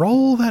and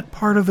roll that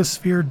part of the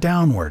sphere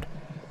downward,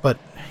 but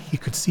he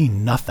could see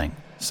nothing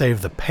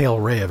save the pale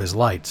ray of his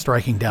light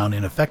striking down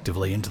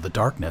ineffectively into the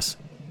darkness.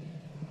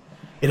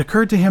 It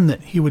occurred to him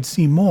that he would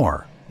see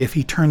more if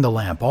he turned the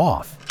lamp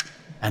off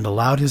and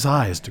allowed his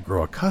eyes to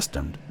grow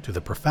accustomed to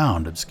the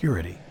profound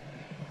obscurity.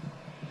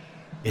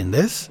 In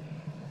this,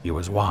 he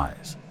was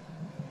wise.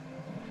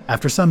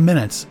 After some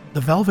minutes,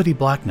 the velvety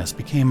blackness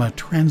became a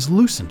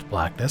translucent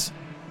blackness,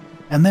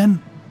 and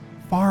then,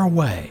 far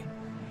away,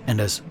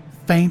 and as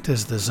faint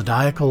as the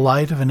zodiacal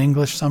light of an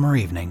English summer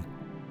evening,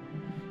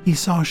 he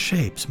saw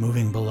shapes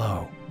moving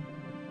below.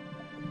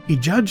 He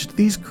judged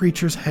these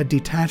creatures had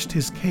detached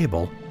his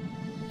cable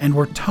and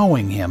were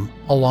towing him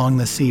along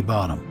the sea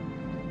bottom.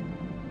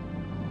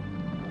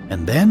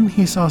 And then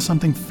he saw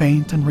something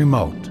faint and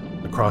remote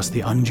across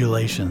the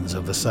undulations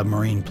of the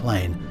submarine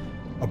plain,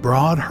 a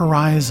broad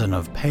horizon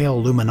of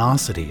pale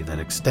luminosity that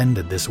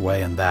extended this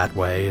way and that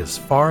way as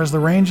far as the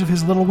range of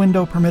his little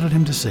window permitted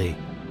him to see.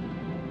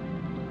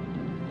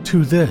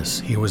 To this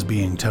he was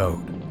being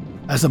towed,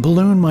 as a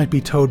balloon might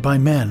be towed by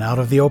men out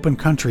of the open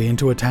country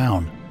into a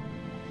town.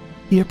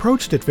 He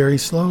approached it very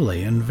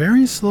slowly, and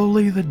very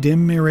slowly the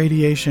dim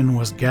irradiation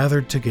was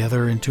gathered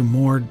together into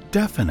more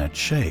definite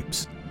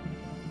shapes.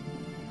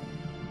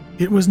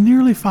 It was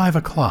nearly 5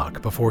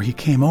 o'clock before he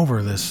came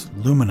over this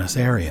luminous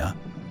area,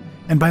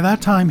 and by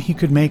that time he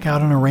could make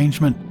out an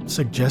arrangement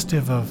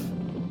suggestive of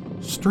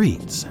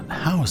streets and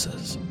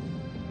houses,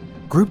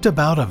 grouped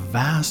about a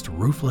vast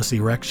roofless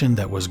erection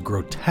that was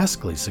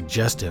grotesquely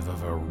suggestive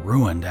of a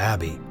ruined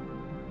abbey.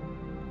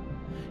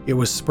 It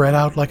was spread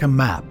out like a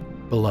map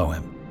below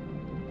him.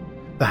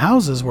 The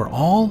houses were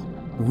all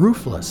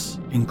roofless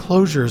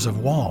enclosures of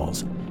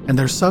walls, and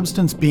their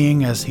substance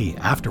being, as he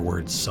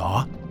afterwards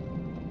saw,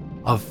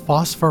 of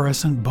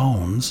phosphorescent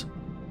bones,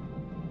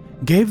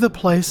 gave the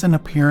place an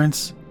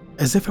appearance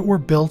as if it were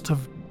built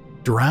of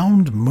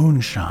drowned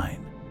moonshine.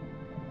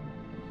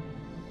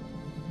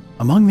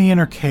 Among the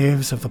inner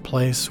caves of the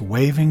place,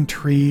 waving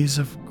trees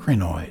of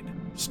crinoid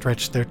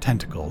stretched their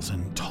tentacles,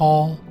 and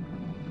tall,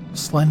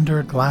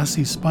 slender,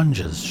 glassy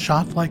sponges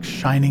shot like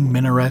shining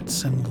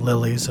minarets and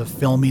lilies of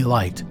filmy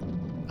light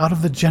out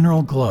of the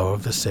general glow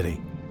of the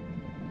city.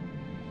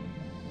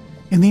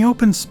 In the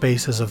open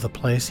spaces of the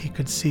place he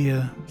could see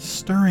a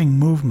stirring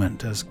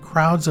movement as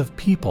crowds of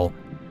people,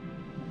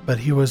 but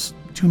he was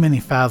too many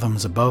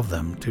fathoms above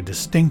them to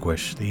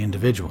distinguish the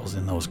individuals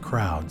in those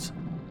crowds.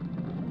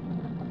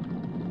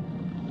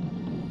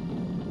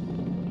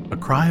 A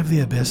cry of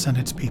the abyss and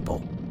its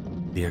people,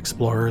 the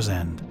explorer's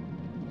end.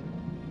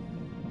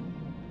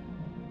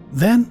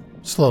 Then,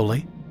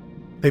 slowly,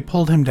 they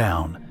pulled him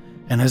down,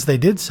 and as they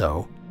did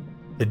so,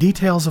 the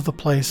details of the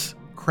place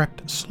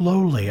crept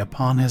slowly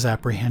upon his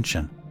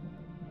apprehension.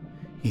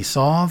 He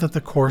saw that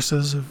the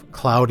courses of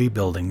cloudy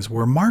buildings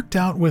were marked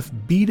out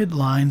with beaded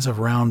lines of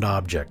round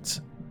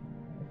objects.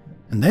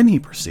 And then he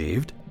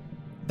perceived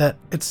that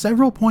at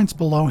several points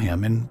below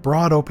him, in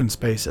broad open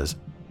spaces,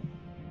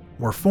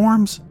 were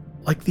forms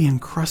like the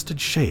encrusted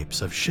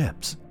shapes of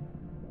ships.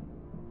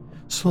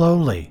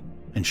 Slowly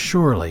and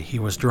surely he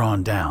was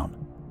drawn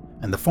down,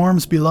 and the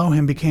forms below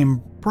him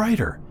became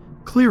brighter,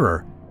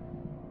 clearer,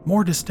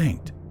 more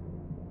distinct.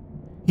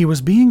 He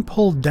was being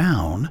pulled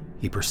down,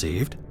 he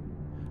perceived,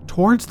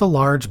 towards the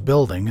large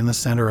building in the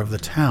center of the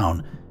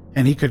town,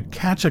 and he could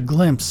catch a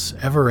glimpse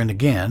ever and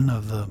again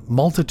of the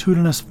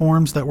multitudinous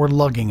forms that were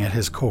lugging at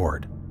his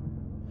cord.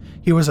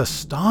 He was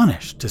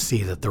astonished to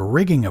see that the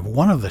rigging of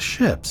one of the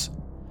ships,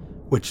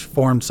 which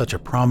formed such a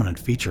prominent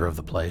feature of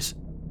the place,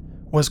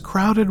 was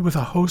crowded with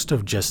a host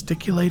of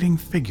gesticulating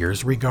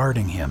figures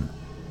regarding him,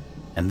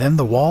 and then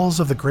the walls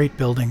of the great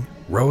building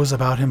rose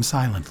about him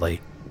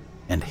silently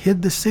and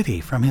hid the city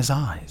from his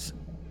eyes.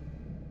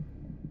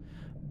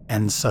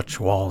 And such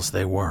walls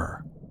they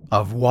were,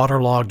 of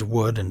waterlogged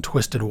wood and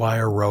twisted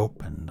wire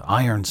rope and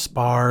iron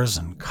spars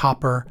and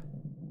copper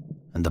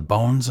and the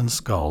bones and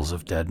skulls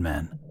of dead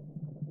men.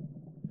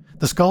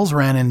 The skulls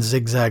ran in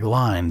zigzag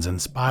lines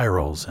and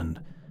spirals and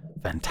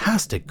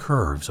fantastic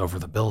curves over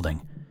the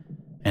building,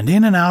 and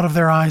in and out of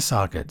their eye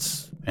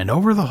sockets, and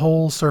over the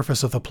whole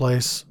surface of the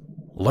place,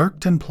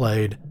 lurked and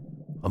played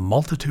a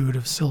multitude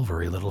of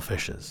silvery little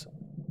fishes.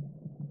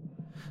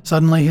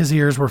 Suddenly his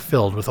ears were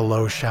filled with a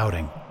low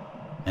shouting,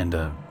 and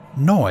a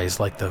noise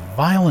like the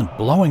violent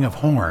blowing of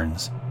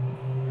horns,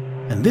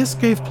 and this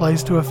gave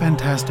place to a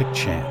fantastic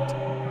chant.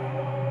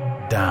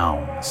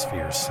 Down the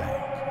sphere sank,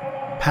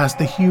 past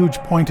the huge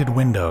pointed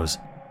windows,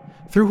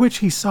 through which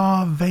he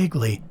saw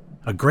vaguely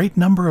a great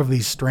number of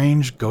these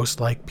strange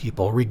ghost-like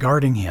people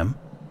regarding him,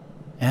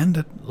 and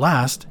at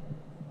last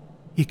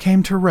he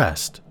came to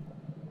rest,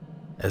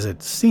 as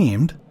it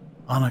seemed,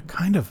 on a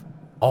kind of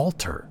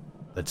altar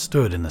that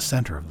stood in the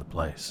center of the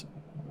place.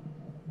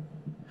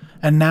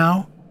 And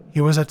now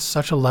he was at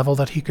such a level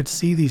that he could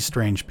see these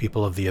strange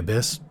people of the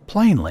abyss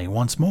plainly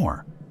once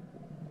more.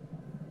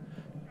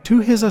 To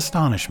his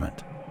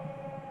astonishment,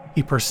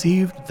 he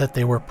perceived that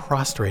they were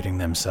prostrating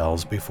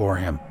themselves before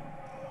him,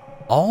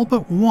 all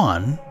but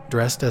one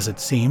dressed as it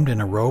seemed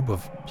in a robe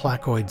of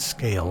placoid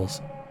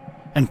scales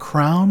and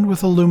crowned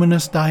with a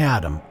luminous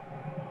diadem,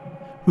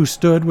 who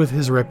stood with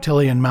his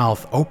reptilian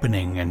mouth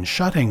opening and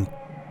shutting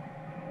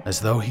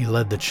as though he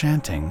led the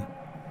chanting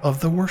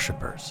of the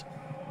worshippers.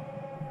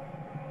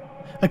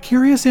 A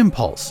curious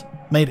impulse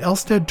made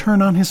Elstead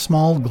turn on his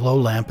small glow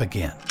lamp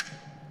again,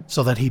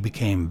 so that he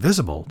became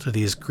visible to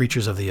these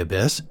creatures of the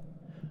abyss,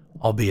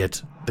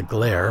 albeit the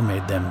glare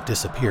made them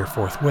disappear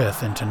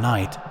forthwith into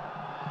night.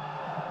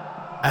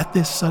 At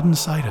this sudden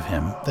sight of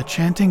him, the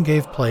chanting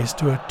gave place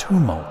to a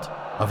tumult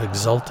of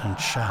exultant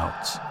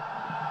shouts,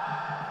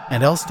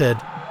 and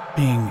Elstead,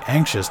 being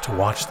anxious to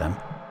watch them,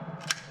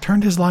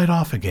 turned his light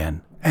off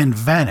again and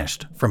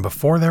vanished from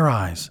before their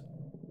eyes.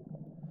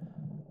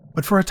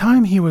 But for a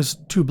time he was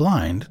too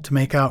blind to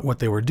make out what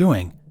they were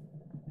doing,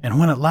 and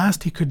when at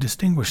last he could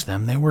distinguish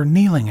them, they were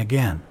kneeling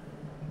again.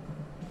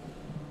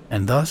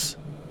 And thus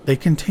they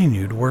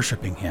continued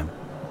worshipping him,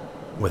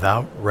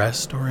 without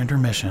rest or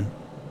intermission,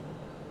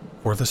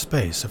 for the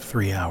space of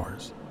 3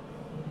 hours.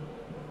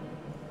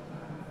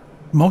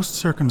 Most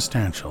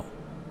circumstantial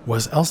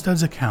was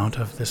Elstead's account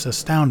of this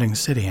astounding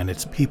city and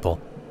its people,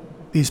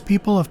 these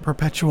people of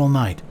perpetual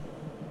night,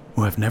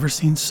 who have never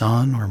seen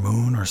sun or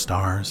moon or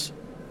stars,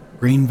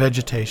 green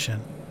vegetation,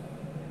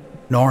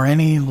 nor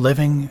any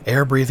living,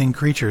 air-breathing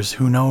creatures,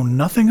 who know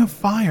nothing of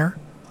fire,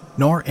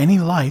 nor any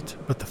light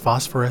but the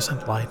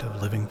phosphorescent light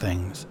of living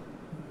things.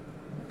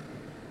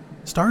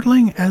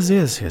 Startling as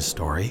is his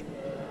story,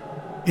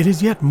 it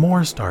is yet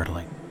more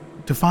startling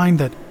to find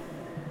that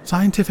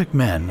scientific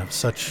men of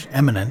such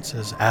eminence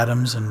as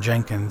Adams and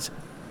Jenkins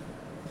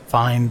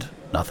find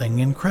nothing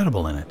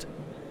incredible in it.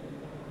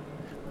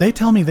 They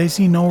tell me they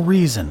see no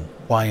reason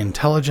why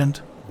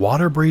intelligent,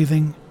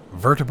 water-breathing,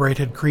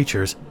 vertebrated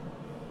creatures,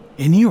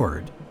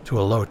 inured to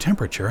a low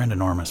temperature and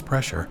enormous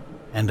pressure,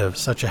 and of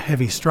such a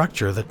heavy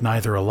structure that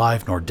neither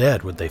alive nor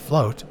dead would they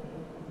float,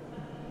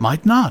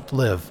 might not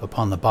live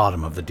upon the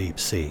bottom of the deep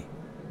sea,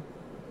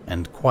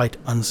 and quite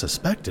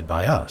unsuspected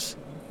by us,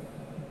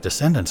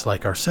 descendants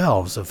like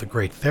ourselves of the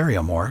great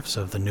theriomorphs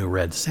of the New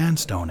Red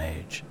Sandstone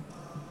Age.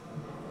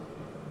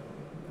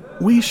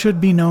 We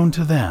should be known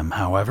to them,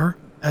 however,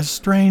 as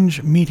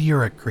strange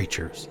meteoric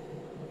creatures,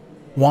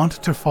 wont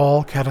to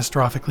fall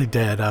catastrophically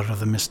dead out of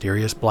the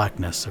mysterious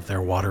blackness of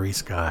their watery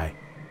sky.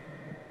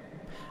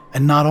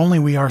 And not only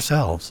we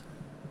ourselves,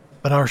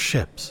 but our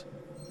ships,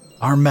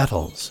 our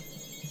metals,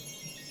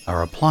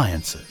 our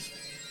appliances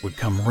would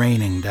come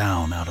raining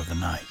down out of the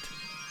night.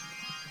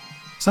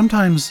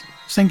 Sometimes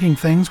sinking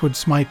things would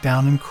smite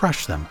down and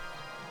crush them,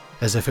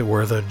 as if it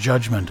were the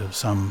judgment of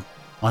some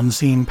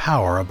unseen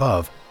power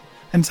above,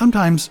 and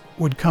sometimes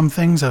would come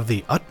things of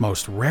the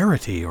utmost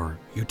rarity or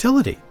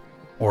utility,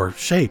 or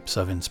shapes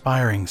of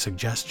inspiring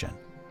suggestion.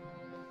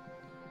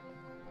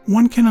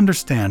 One can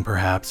understand,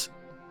 perhaps,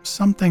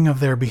 something of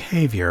their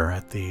behavior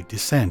at the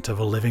descent of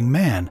a living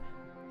man,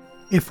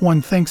 if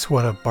one thinks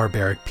what a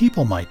barbaric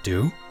people might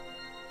do,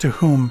 to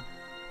whom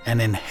an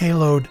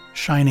enhaloed,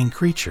 shining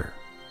creature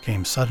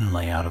came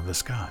suddenly out of the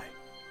sky.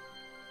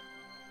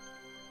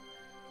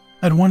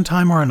 At one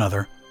time or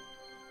another,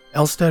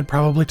 Elstead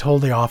probably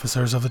told the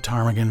officers of the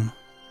Ptarmigan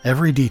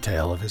every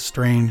detail of his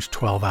strange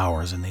 12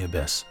 hours in the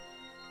abyss.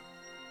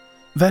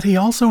 That he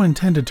also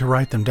intended to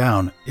write them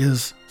down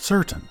is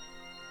certain,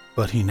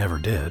 but he never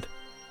did.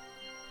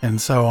 And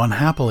so,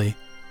 unhappily,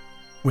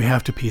 we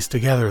have to piece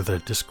together the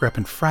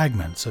discrepant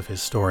fragments of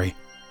his story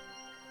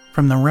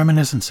from the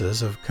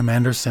reminiscences of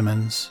Commander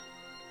Simmons,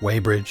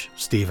 Weybridge,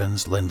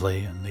 Stevens,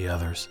 Lindley, and the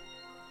others.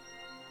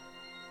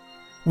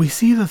 We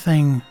see the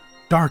thing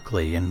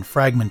darkly in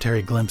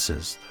fragmentary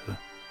glimpses, the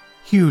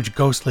huge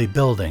ghostly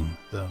building,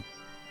 the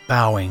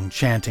bowing,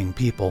 chanting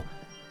people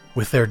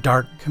with their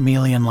dark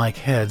chameleon-like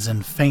heads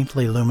and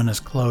faintly luminous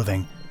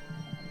clothing,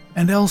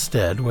 and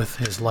Elstead with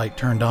his light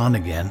turned on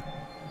again,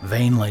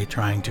 vainly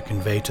trying to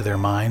convey to their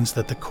minds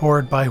that the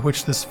cord by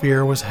which the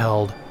sphere was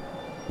held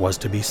was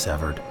to be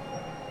severed.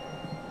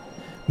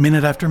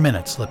 Minute after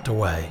minute slipped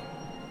away,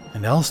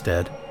 and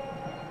Elstead,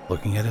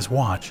 looking at his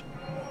watch,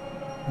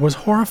 was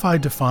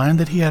horrified to find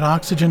that he had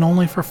oxygen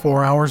only for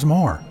 4 hours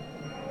more.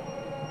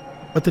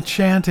 But the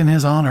chant in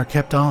his honor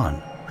kept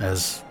on,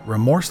 as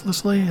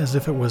remorselessly as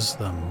if it was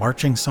the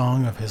marching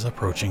song of his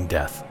approaching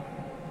death.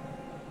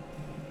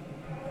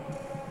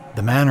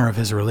 The manner of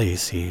his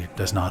release he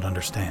does not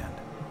understand.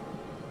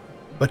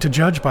 But to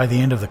judge by the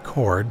end of the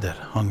cord that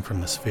hung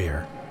from the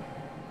sphere,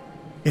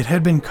 it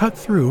had been cut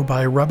through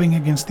by rubbing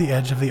against the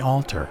edge of the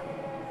altar.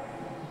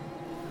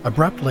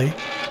 Abruptly,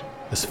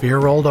 the sphere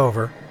rolled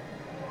over,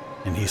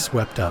 and he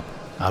swept up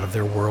out of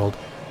their world,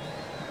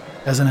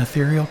 as an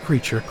ethereal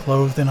creature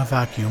clothed in a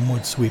vacuum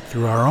would sweep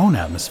through our own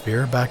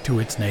atmosphere back to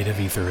its native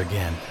ether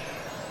again.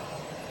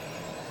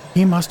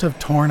 He must have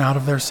torn out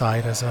of their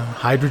sight as a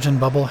hydrogen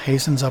bubble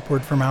hastens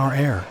upward from our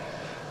air.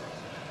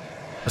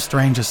 A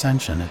strange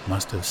ascension it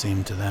must have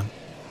seemed to them.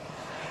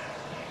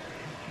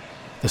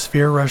 The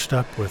sphere rushed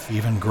up with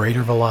even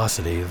greater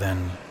velocity than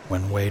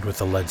when weighed with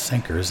the lead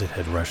sinkers it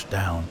had rushed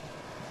down.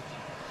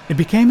 It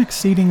became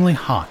exceedingly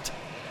hot.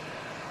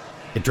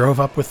 It drove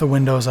up with the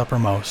windows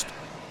uppermost,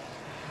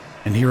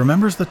 and he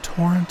remembers the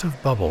torrent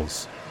of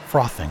bubbles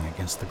frothing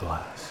against the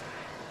glass.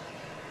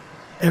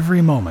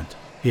 Every moment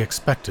he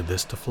expected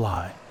this to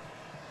fly.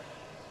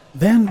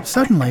 Then,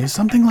 suddenly,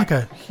 something like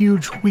a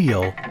huge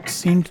wheel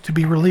seemed to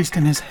be released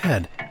in his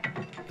head.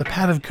 The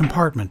padded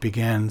compartment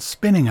began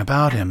spinning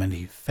about him, and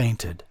he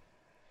fainted.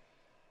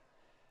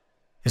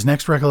 His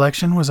next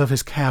recollection was of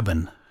his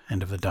cabin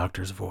and of the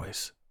doctor's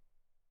voice.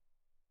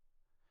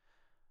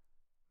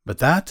 But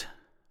that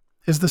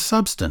is the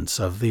substance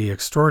of the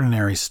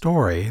extraordinary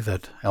story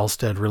that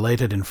Elstead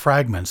related in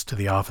fragments to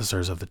the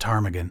officers of the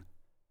Ptarmigan.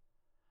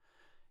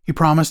 He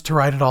promised to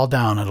write it all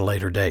down at a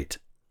later date.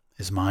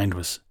 His mind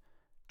was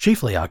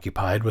chiefly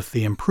occupied with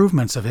the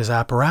improvements of his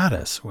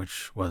apparatus,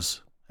 which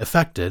was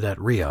effected at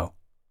Rio.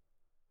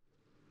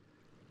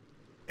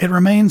 It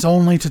remains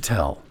only to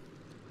tell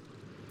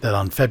that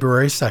on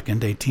February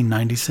 2nd,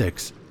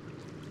 1896,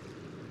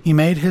 he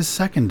made his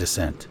second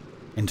descent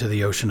into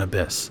the ocean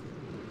abyss,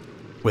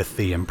 with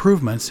the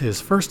improvements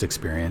his first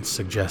experience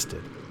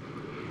suggested.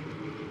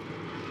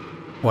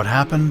 What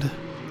happened,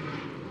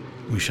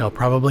 we shall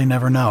probably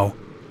never know.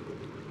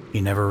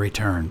 He never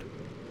returned.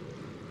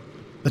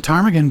 The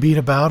Ptarmigan beat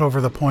about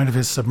over the point of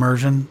his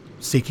submersion,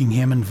 seeking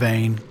him in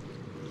vain,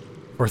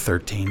 for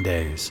 13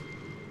 days.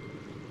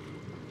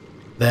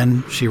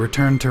 Then she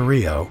returned to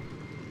Rio,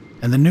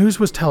 and the news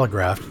was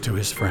telegraphed to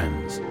his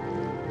friends.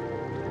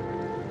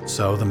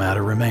 So the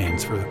matter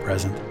remains for the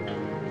present.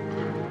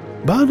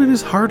 But it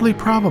is hardly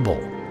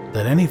probable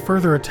that any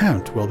further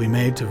attempt will be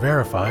made to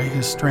verify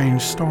his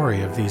strange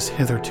story of these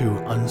hitherto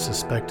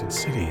unsuspected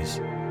cities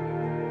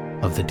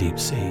of the deep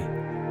sea.